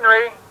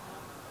weaponry,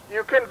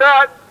 you can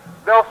bet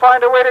they'll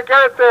find a way to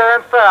get it there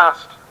and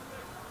fast.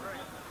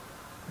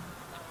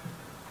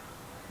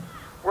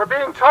 We're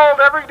being told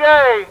every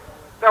day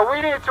that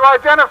we need to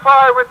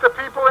identify with the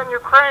people in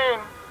Ukraine,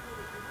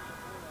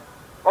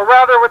 or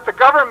rather with the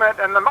government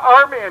and the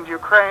army in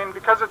Ukraine,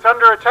 because it's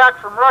under attack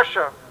from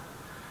Russia.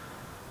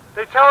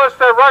 They tell us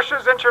that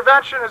Russia's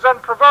intervention is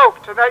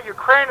unprovoked and that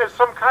Ukraine is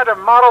some kind of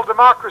model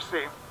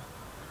democracy.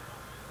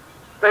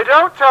 They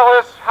don't tell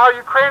us how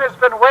Ukraine has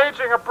been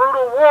waging a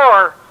brutal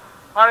war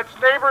on its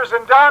neighbors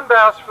in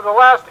Donbas for the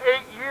last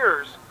 8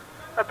 years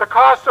at the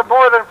cost of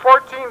more than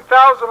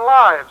 14,000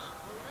 lives.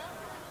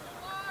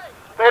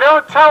 They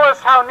don't tell us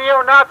how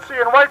neo-Nazi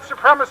and white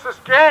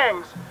supremacist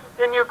gangs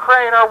in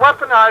Ukraine are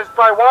weaponized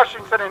by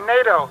Washington and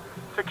NATO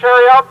to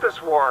carry out this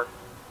war.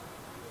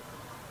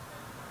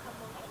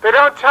 They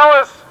don't tell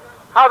us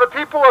how the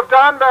people of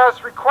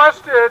Donbas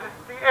requested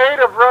the aid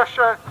of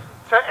Russia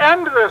to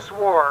end this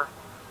war,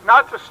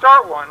 not to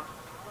start one.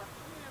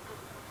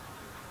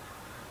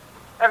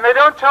 And they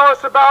don't tell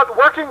us about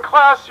working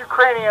class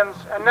Ukrainians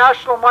and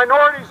national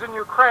minorities in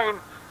Ukraine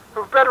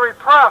who've been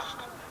repressed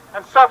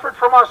and suffered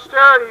from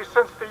austerity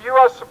since the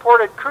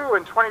U.S.-supported coup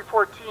in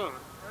 2014.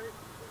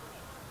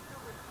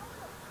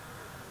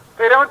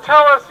 They don't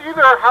tell us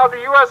either how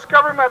the U.S.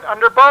 government,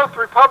 under both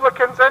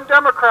Republicans and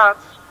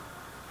Democrats,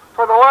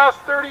 for the last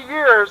 30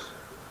 years,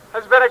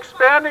 has been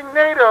expanding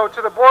NATO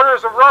to the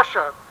borders of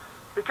Russia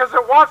because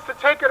it wants to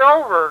take it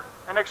over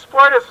and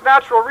exploit its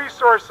natural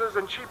resources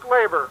and cheap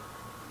labor.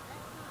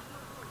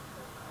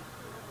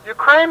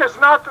 Ukraine is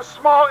not the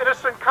small,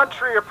 innocent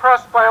country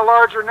oppressed by a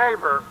larger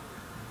neighbor.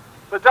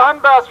 The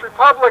Donbas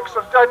republics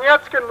of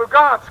Donetsk and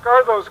Lugansk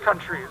are those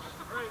countries,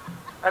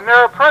 and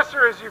their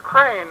oppressor is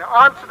Ukraine,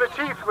 armed to the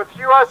teeth with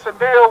U.S. and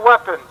NATO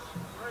weapons.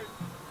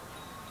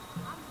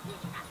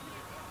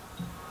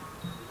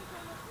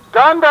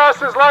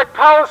 Donbas is like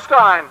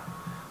Palestine,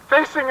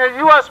 facing a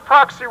U.S.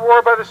 proxy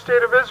war by the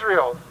State of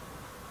Israel.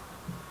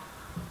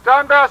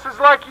 Donbas is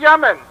like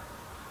Yemen,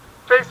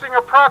 facing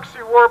a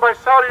proxy war by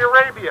Saudi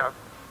Arabia.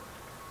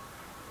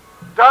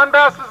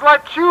 Donbas is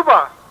like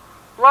Cuba,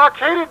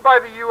 blockaded by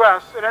the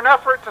U.S. in an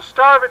effort to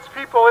starve its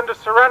people into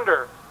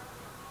surrender.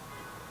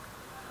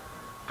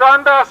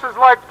 Donbas is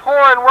like poor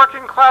and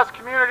working class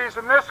communities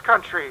in this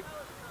country,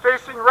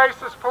 facing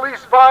racist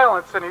police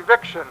violence and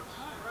evictions.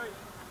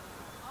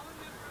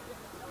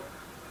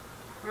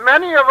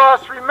 Many of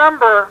us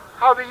remember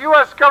how the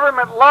U.S.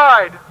 government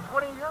lied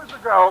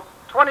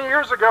 20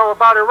 years ago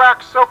about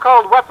Iraq's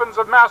so-called weapons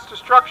of mass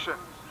destruction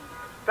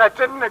that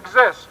didn't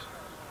exist.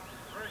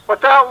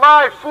 But that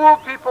lie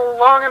fooled people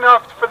long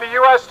enough for the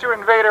U.S. to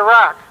invade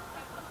Iraq.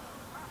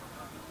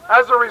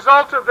 As a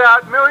result of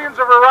that, millions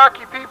of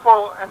Iraqi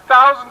people and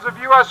thousands of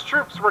U.S.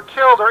 troops were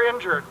killed or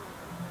injured.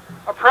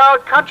 A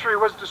proud country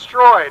was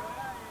destroyed.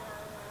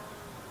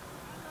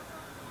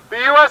 The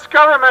U.S.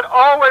 government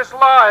always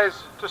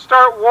lies to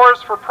start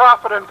wars for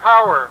profit and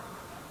power.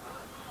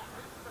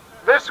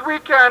 This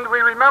weekend, we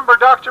remember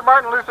Dr.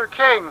 Martin Luther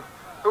King,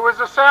 who was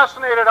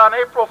assassinated on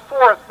April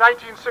 4th,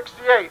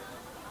 1968.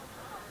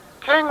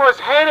 King was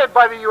hated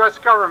by the U.S.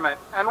 government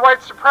and white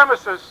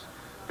supremacists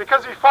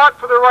because he fought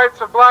for the rights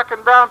of black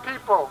and brown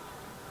people,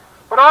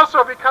 but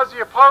also because he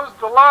opposed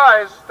the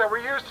lies that were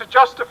used to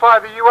justify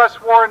the U.S.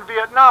 war in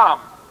Vietnam.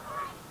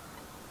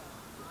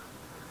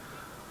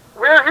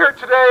 We're here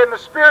today in the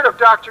spirit of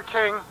Dr.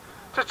 King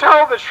to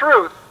tell the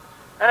truth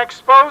and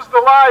expose the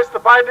lies the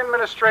Biden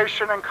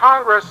administration and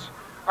Congress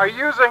are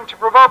using to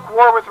provoke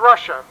war with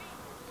Russia.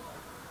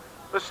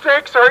 The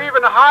stakes are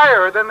even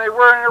higher than they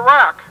were in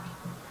Iraq.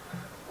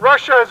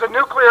 Russia is a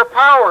nuclear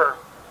power,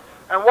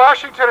 and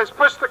Washington has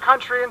pushed the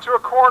country into a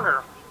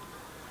corner.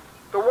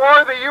 The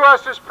war the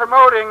U.S. is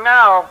promoting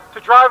now to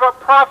drive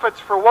up profits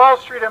for Wall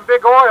Street and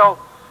big oil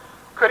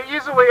could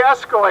easily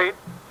escalate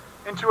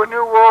into a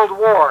new world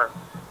war.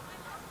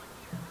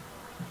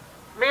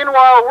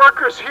 Meanwhile,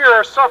 workers here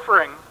are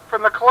suffering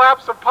from the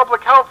collapse of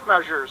public health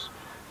measures,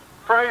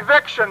 from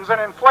evictions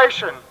and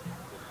inflation.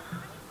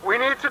 We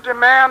need to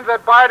demand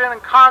that Biden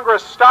and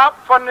Congress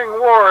stop funding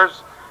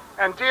wars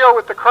and deal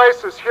with the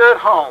crisis here at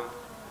home.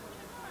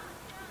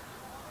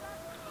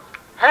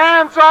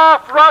 Hands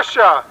off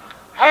Russia!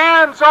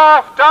 Hands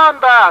off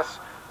Donbas!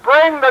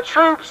 Bring the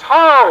troops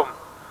home!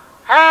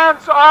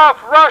 Hands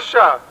off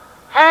Russia!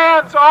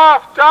 Hands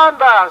off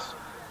Donbas!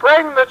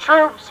 Bring the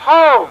troops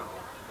home!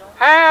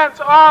 Hands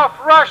off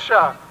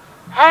Russia!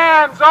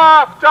 Hands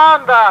off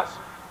Donbas!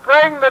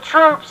 Bring the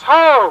troops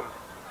home!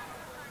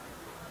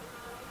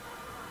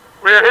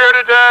 We're here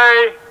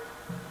today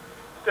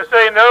to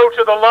say no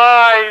to the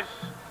lies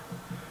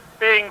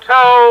being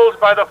told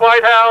by the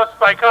White House,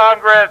 by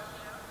Congress,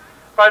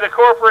 by the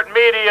corporate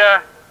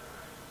media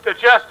to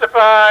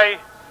justify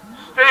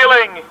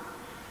stealing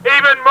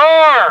even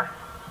more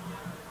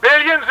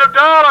billions of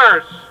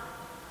dollars,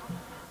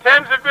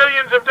 tens of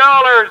billions of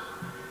dollars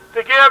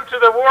to give to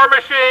the war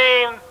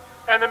machine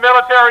and the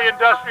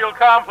military-industrial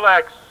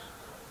complex.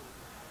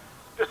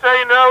 to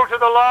say no to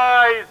the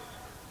lies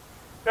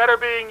that are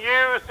being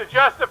used to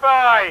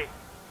justify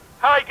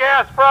high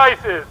gas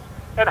prices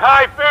and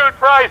high food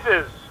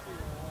prices.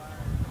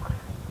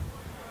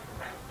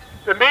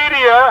 The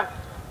media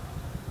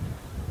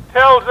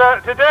tells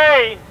us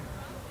today,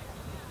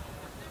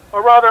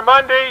 or rather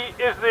Monday,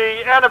 is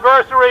the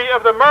anniversary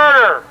of the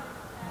murder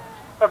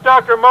of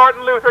Dr.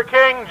 Martin Luther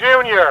King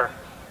Jr.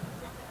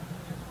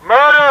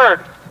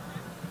 Murdered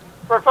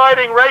for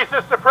fighting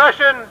racist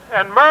oppression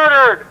and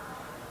murdered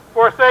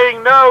for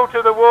saying no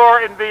to the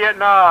war in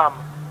Vietnam.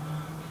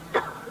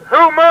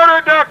 Who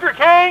murdered Dr.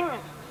 King?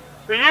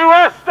 The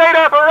U.S. state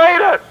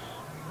apparatus.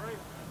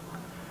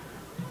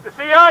 The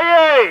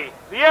CIA,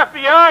 the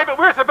FBI, but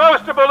we're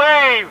supposed to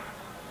believe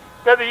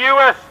that the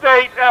U.S.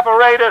 state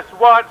apparatus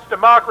wants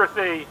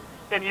democracy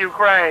in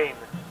Ukraine.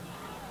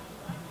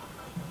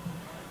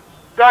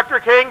 Dr.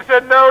 King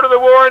said no to the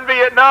war in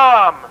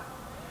Vietnam.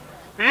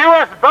 The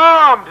U.S.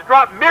 bombed,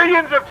 dropped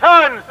millions of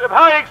tons of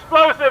high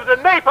explosives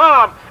and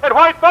napalm and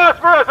white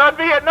phosphorus on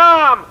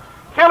Vietnam,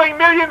 killing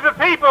millions of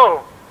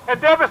people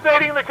and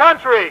devastating the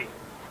country.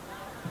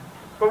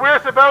 But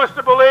we're supposed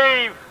to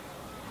believe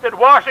that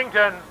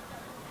Washington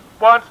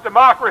wants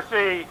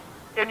democracy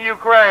in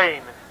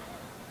Ukraine.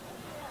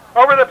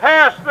 Over the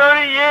past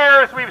 30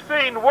 years, we've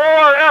seen war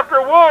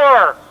after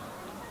war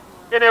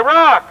in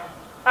Iraq,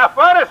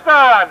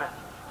 Afghanistan,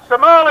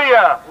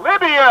 Somalia,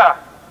 Libya,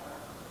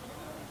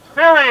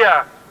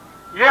 Syria,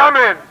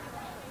 Yemen.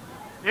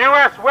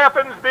 U.S.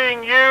 weapons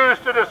being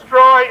used to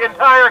destroy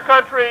entire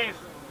countries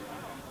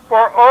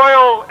for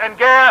oil and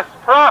gas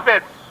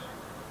profits.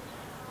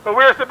 But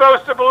we're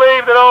supposed to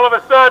believe that all of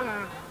a sudden,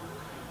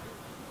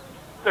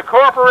 the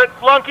corporate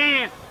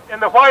flunkies in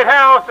the White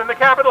House and the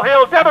Capitol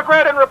Hill,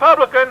 Democrat and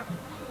Republican,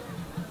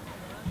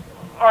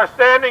 are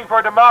standing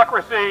for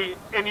democracy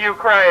in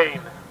Ukraine.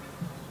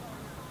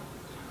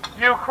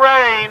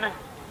 Ukraine,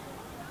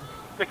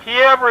 the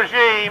Kiev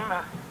regime,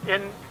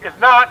 is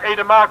not a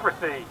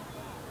democracy.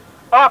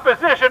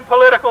 Opposition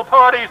political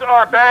parties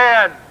are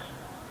banned.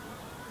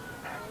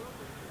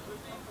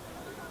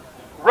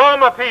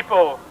 Roma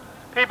people,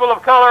 people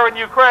of color in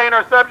Ukraine,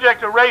 are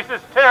subject to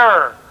racist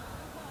terror.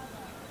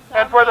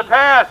 And for the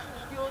past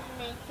few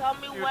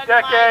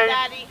decades,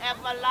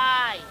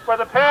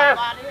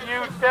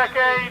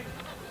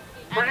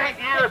 for 8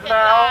 years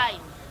now,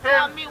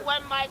 tell me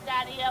when my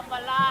daddy ever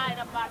lied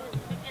about his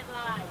wicked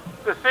lies.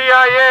 The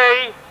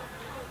CIA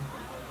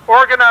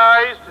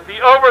organized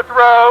the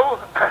overthrow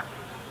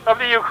of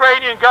the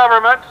Ukrainian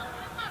government,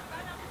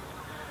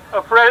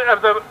 of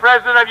the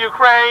president of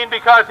Ukraine,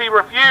 because he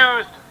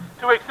refused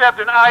to accept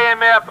an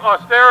IMF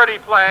austerity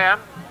plan.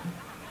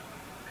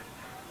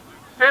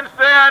 Since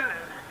then,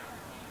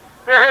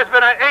 there has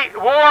been a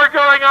war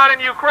going on in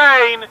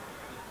Ukraine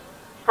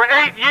for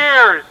 8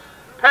 years,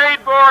 paid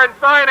for and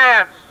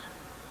financed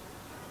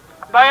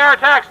by our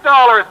tax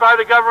dollars, by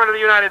the government of the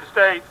United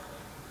States,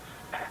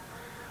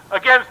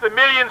 against the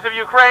millions of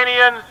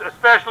Ukrainians,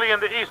 especially in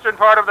the eastern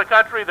part of the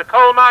country, the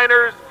coal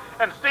miners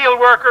and steel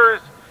workers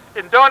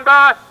in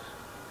Donbas,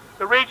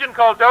 the region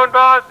called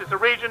Donbas. It's a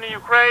region in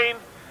Ukraine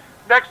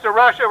next to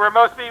Russia where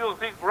most people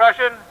speak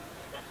Russian,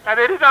 and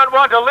they did not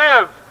want to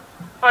live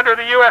under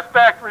the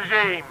U.S.-backed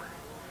regime.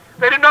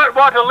 They did not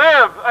want to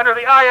live under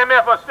the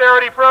IMF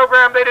austerity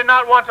program. They did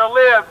not want to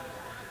live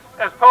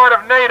as part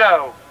of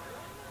NATO.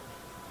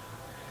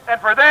 And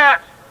for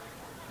that,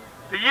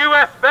 the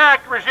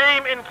U.S.-backed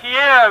regime in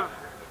Kiev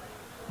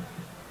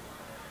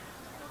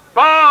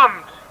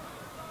bombed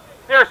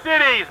their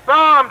cities,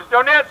 bombed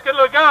Donetsk and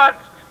Lugansk,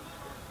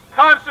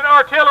 constant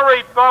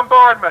artillery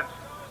bombardment.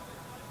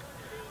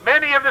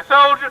 Many of the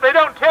soldiers, they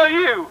don't tell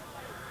you,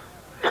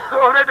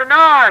 or they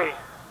deny,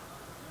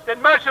 that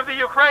much of the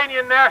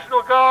Ukrainian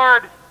National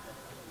Guard,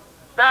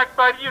 backed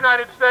by the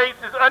United States,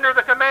 is under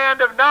the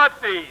command of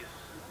Nazis.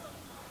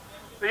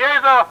 The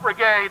Azov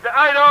Brigade, the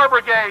Idar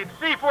Brigade,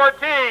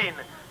 C-14,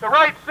 the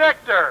Right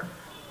Sector,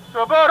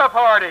 Svoboda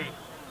Party.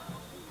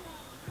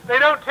 They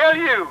don't tell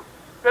you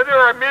that there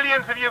are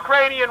millions of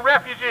Ukrainian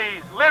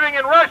refugees living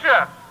in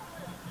Russia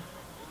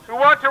who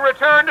want to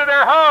return to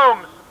their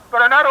homes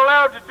but are not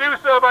allowed to do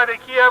so by the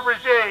Kiev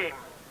regime.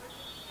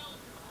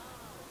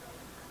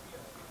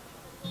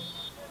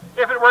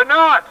 If it were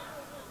not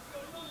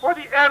for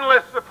the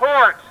endless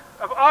support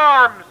of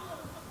arms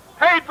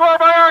paid for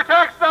by our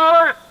tax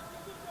dollars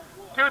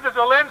to the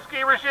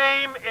Zelensky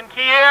regime in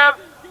Kiev,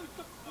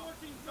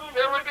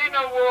 there would be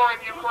no war in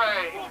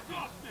Ukraine.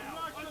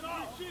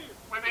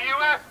 When the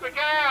U.S.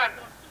 began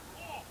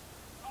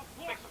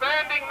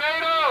expanding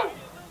NATO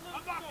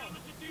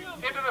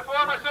into the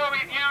former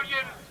Soviet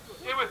Union,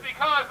 it was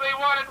because they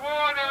wanted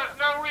war, and there is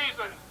no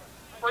reason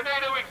for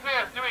NATO to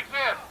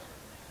exist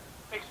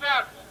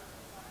except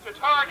to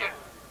target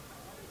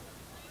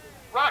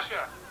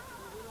Russia.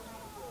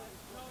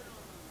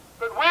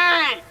 But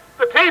we,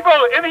 the people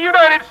in the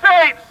United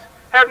States,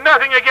 have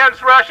nothing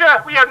against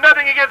Russia. We have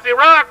nothing against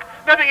Iraq,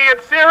 nothing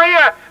against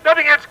Syria,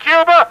 nothing against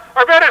Cuba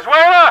or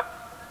Venezuela.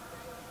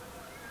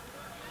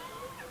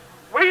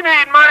 We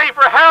need money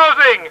for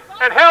housing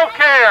and health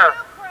care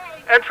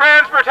and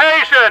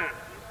transportation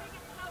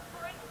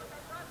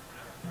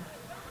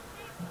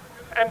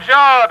and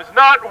jobs,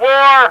 not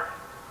war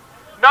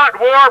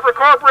for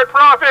corporate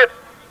profit.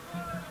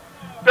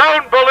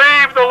 Don't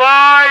believe the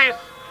lies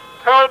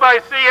told by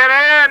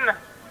CNN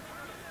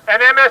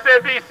and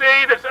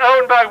MSNBC that's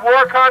owned by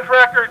war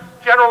contractor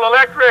General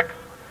Electric.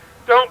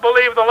 Don't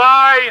believe the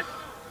lies.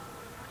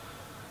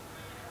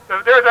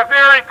 There's a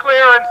very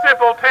clear and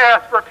simple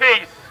path for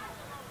peace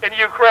in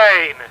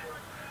Ukraine.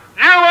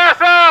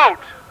 U.S. out!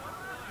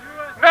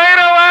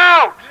 NATO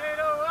out!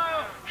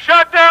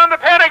 Shut down the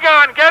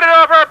Pentagon, get it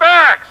off our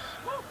backs!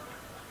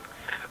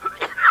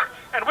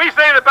 And we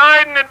say the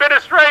Biden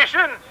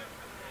administration,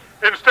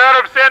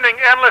 instead of sending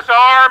endless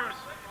arms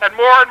and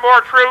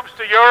more troops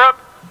to Europe,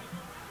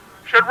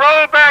 should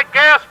roll back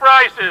gas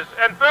prices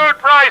and food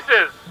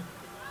prices,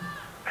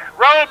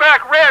 roll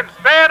back rents,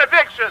 ban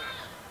evictions.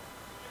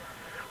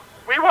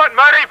 We want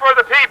money for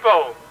the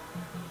people,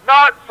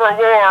 not for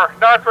war,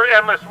 not for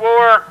endless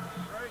war.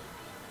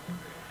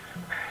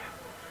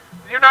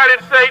 The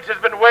United States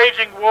has been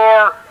waging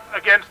war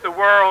against the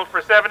world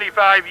for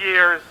 75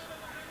 years,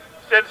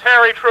 since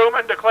Harry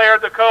Truman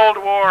declared the Cold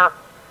War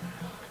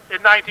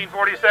in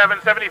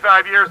 1947,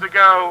 75 years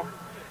ago.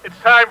 It's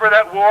time for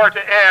that war to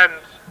end.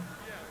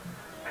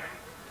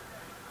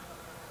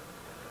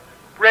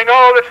 Bring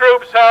all the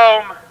troops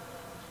home.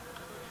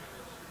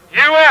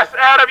 U.S.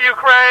 out of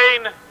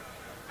Ukraine.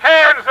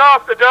 Hands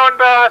off the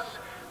Donbas.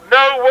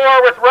 No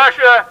war with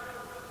Russia.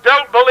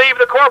 Don't believe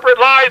the corporate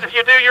lies. If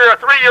you do, you're a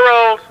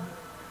 3-year-old,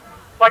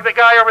 like the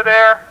guy over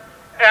there.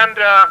 And,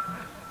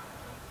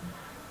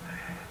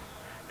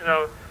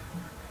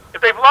 if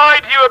they've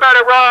lied to you about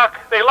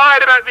Iraq, they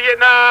lied about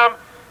Vietnam,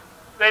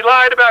 they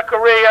lied about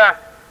Korea,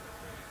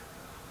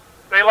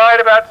 they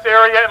lied about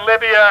Syria and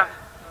Libya,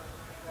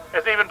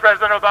 as even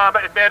President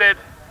Obama admitted.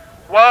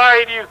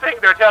 Why do you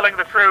think they're telling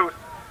the truth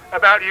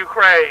about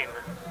Ukraine?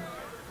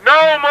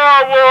 No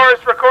more wars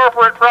for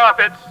corporate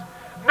profits.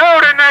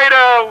 No to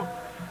NATO.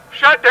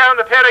 Shut down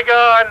the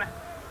Pentagon.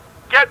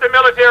 Get the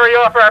military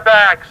off our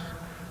backs.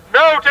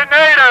 No to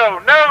NATO.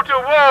 No to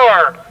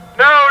war.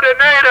 No to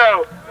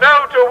NATO.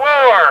 No to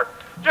war.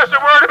 Just a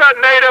word about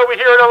NATO. We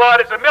hear it a lot.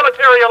 It's a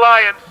military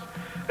alliance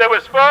that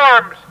was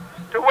formed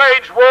to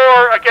wage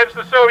war against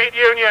the Soviet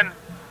Union.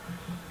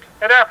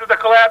 And after the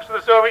collapse of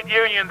the Soviet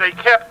Union, they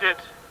kept it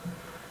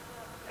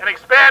and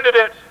expanded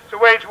it to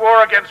wage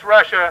war against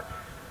Russia,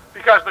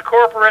 because the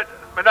corporate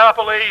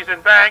monopolies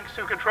and banks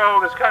who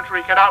control this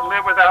country cannot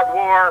live without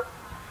war.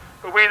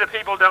 But we the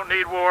people don't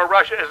need war.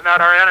 Russia is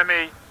not our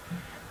enemy.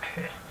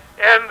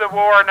 End the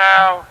war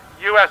now.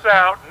 U.S.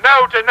 out.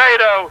 No to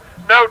NATO.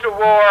 No to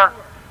war.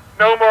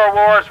 No more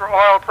wars for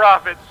oil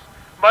profits.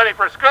 Money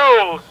for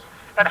schools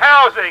and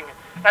housing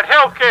and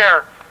health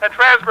care and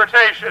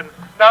transportation,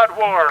 not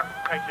war.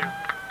 Thank you.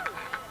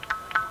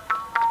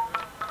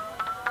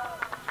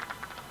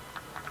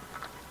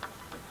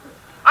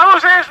 I'm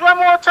going to say this one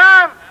more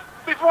time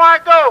before I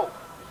go.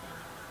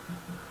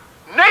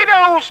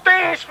 NATO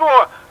stands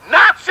for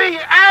Nazi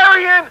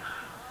Aryan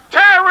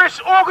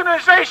Terrorist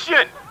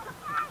Organization.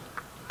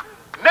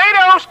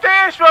 NATO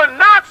stands for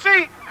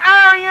Nazi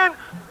Aryan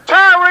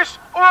Terrorist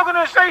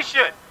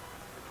Organization.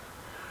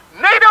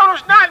 NATO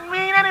does not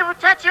mean any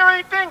protection or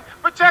anything,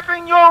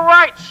 protecting your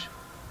rights.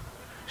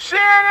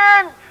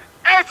 CNN,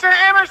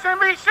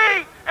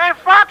 MSNBC, and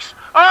Fox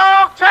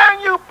are all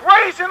telling you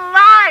brazen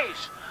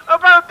lies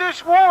about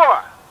this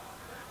war.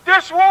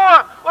 This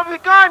war was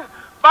begun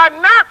by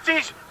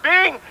Nazis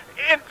being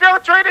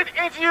infiltrated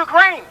into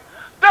Ukraine.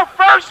 The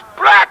first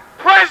black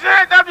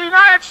president of the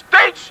United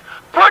States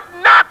put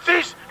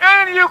Nazis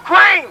in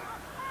Ukraine.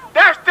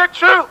 That's the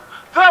truth.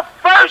 The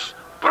first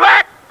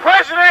black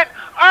president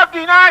of the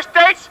United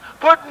States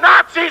put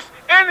Nazis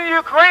in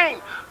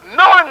Ukraine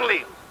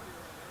knowingly.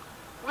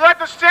 We have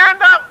to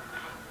stand up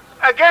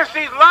against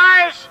these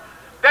lies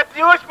that the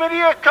U.S.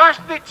 media is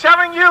constantly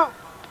telling you,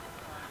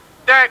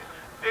 that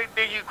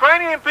the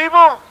Ukrainian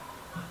people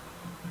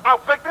are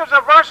victims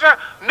of Russia.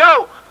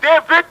 No,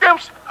 they're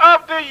victims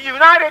of the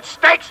United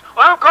States.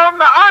 I'm calling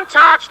them the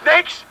Entente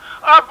snakes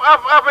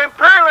of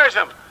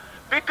imperialism,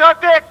 because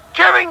they're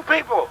killing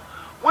people.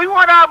 We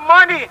want our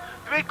money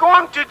to be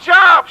going to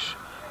jobs,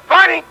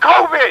 fighting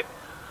COVID,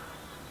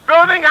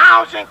 building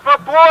housing for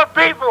poor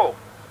people,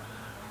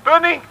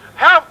 building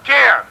health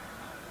care.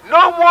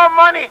 No more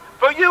money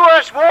for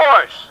U.S.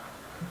 wars.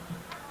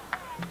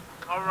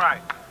 All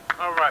right.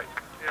 All right.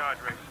 Yeah,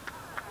 Andre.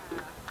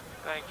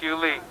 Thank you,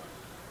 Lee.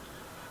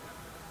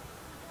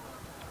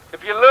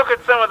 If you look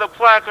at some of the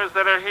placards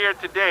that are here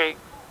today,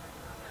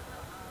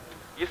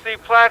 you see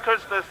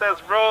placards that says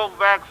roll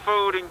back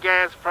food and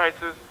gas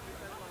prices.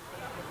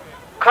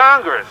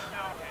 Congress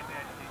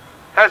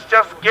has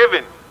just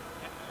given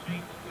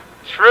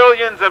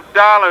trillions of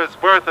dollars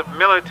worth of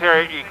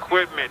military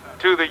equipment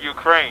to the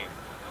Ukraine.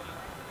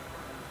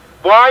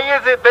 Why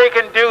is it they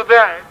can do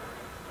that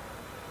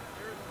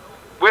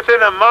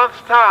within a month's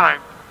time,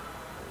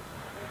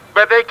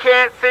 but they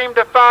can't seem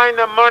to find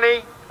the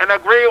money and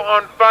agree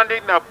on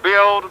funding to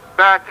build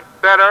back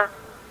better?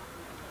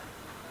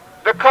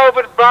 The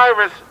COVID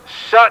virus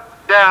shut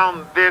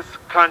down this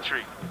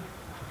country.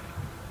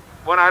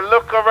 When I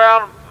look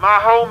around my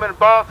home in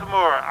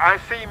Baltimore, I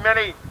see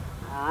many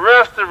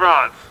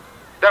restaurants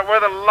that were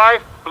the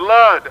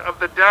lifeblood of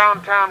the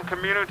downtown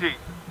community.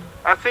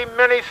 I see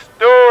many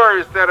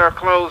stores that are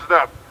closed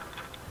up.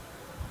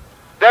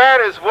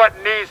 That is what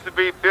needs to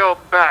be built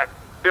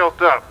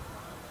up.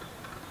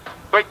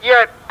 But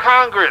yet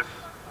Congress,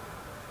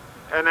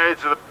 and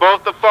it's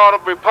both the fault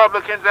of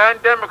Republicans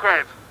and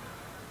Democrats,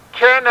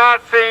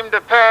 cannot seem to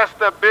pass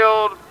the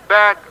Build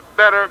Back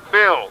Better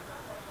bill,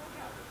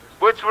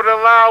 which would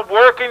allow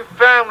working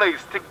families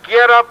to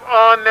get up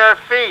on their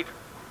feet,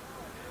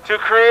 to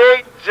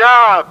create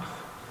jobs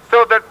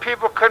so that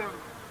people can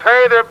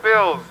pay their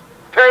bills,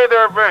 pay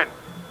their rent,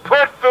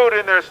 put food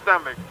in their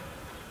stomach.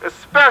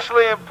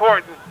 Especially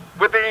important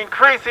with the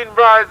increasing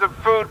rise of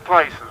food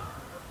prices.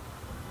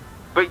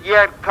 But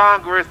yet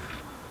Congress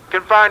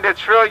can find $1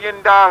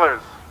 trillion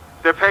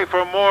to pay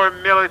for more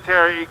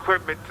military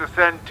equipment to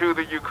send to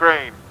the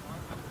Ukraine.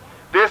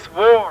 This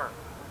war,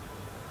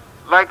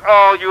 like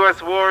all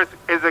U.S. wars,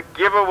 is a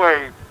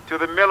giveaway to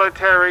the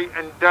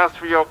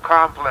military-industrial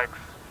complex.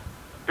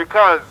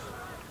 Because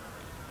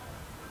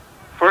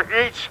for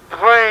each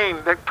plane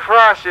that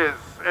crashes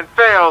and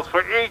fails,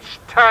 for each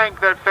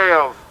tank that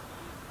fails,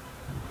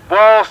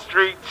 Wall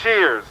Street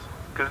cheers,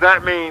 because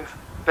that means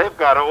they've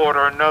got to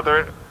order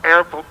another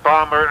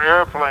bomber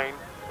airplane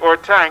or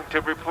tank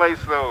to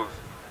replace those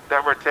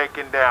that were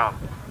taken down.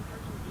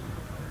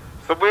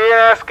 So we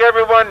ask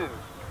everyone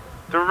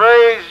to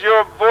raise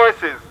your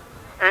voices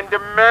and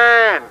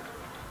demand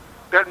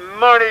that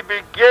money be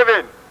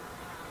given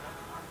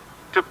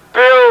to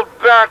build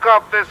back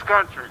up this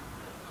country.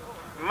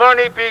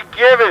 Money be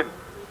given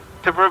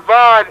to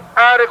provide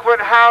adequate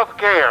health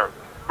care.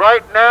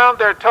 Right now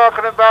they're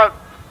talking about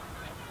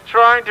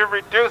trying to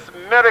reduce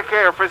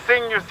Medicare for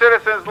senior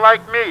citizens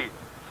like me.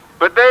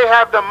 But they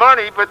have the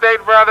money, but they'd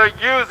rather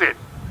use it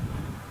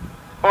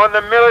on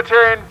the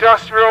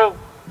military-industrial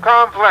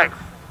complex.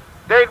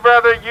 They'd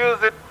rather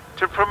use it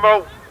to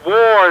promote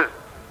wars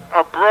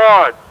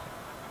abroad.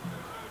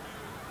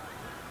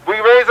 We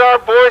raise our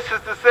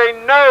voices to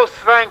say no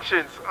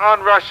sanctions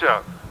on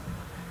Russia.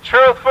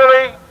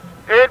 Truthfully,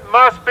 it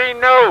must be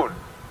known.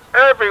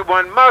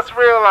 Everyone must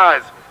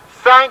realize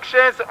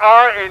sanctions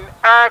are an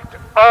act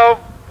of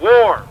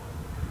war.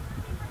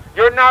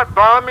 You're not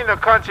bombing a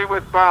country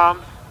with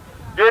bombs.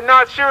 You're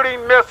not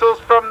shooting missiles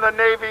from the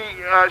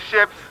Navy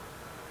ships.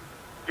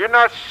 You're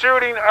not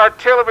shooting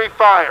artillery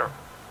fire.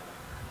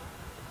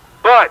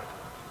 But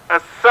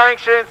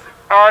sanctions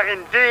are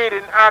indeed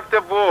an act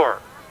of war.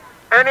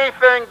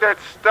 Anything that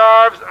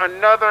starves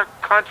another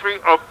country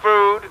of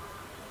food,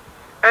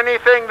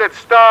 anything that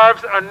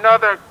starves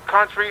another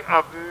country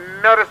of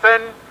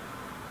medicine,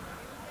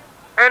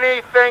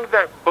 anything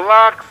that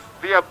blocks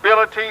the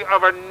ability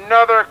of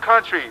another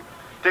country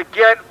to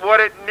get what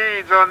it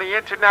needs on the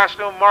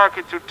international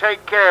market to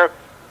take care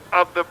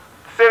of the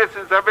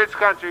citizens of its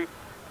country,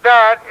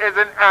 that is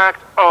an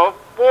act of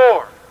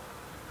war.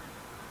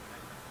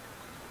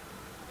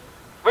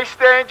 We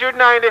stand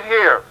united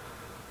here.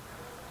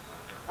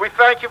 We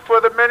thank you for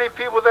the many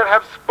people that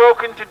have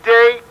spoken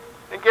today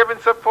and given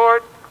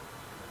support.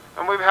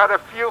 And we've had a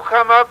few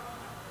come up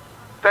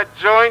that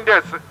joined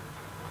us,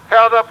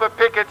 held up a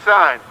picket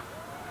sign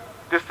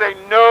to say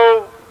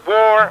no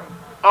war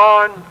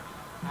on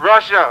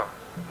Russia,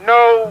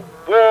 no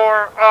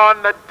war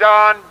on the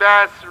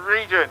Donbas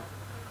region.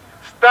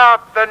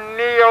 Stop the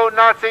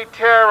neo-Nazi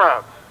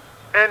terror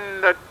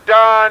in the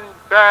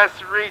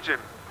Donbas region.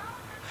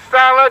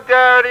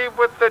 Solidarity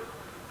with the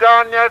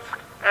Donetsk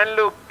and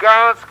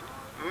Lugansk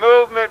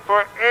movement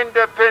for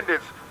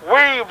independence.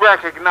 We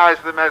recognize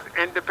them as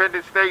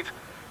independent states.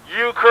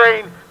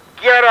 Ukraine,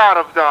 get out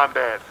of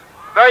Donbas.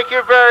 Thank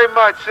you very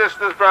much,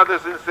 sisters,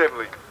 brothers, and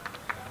siblings.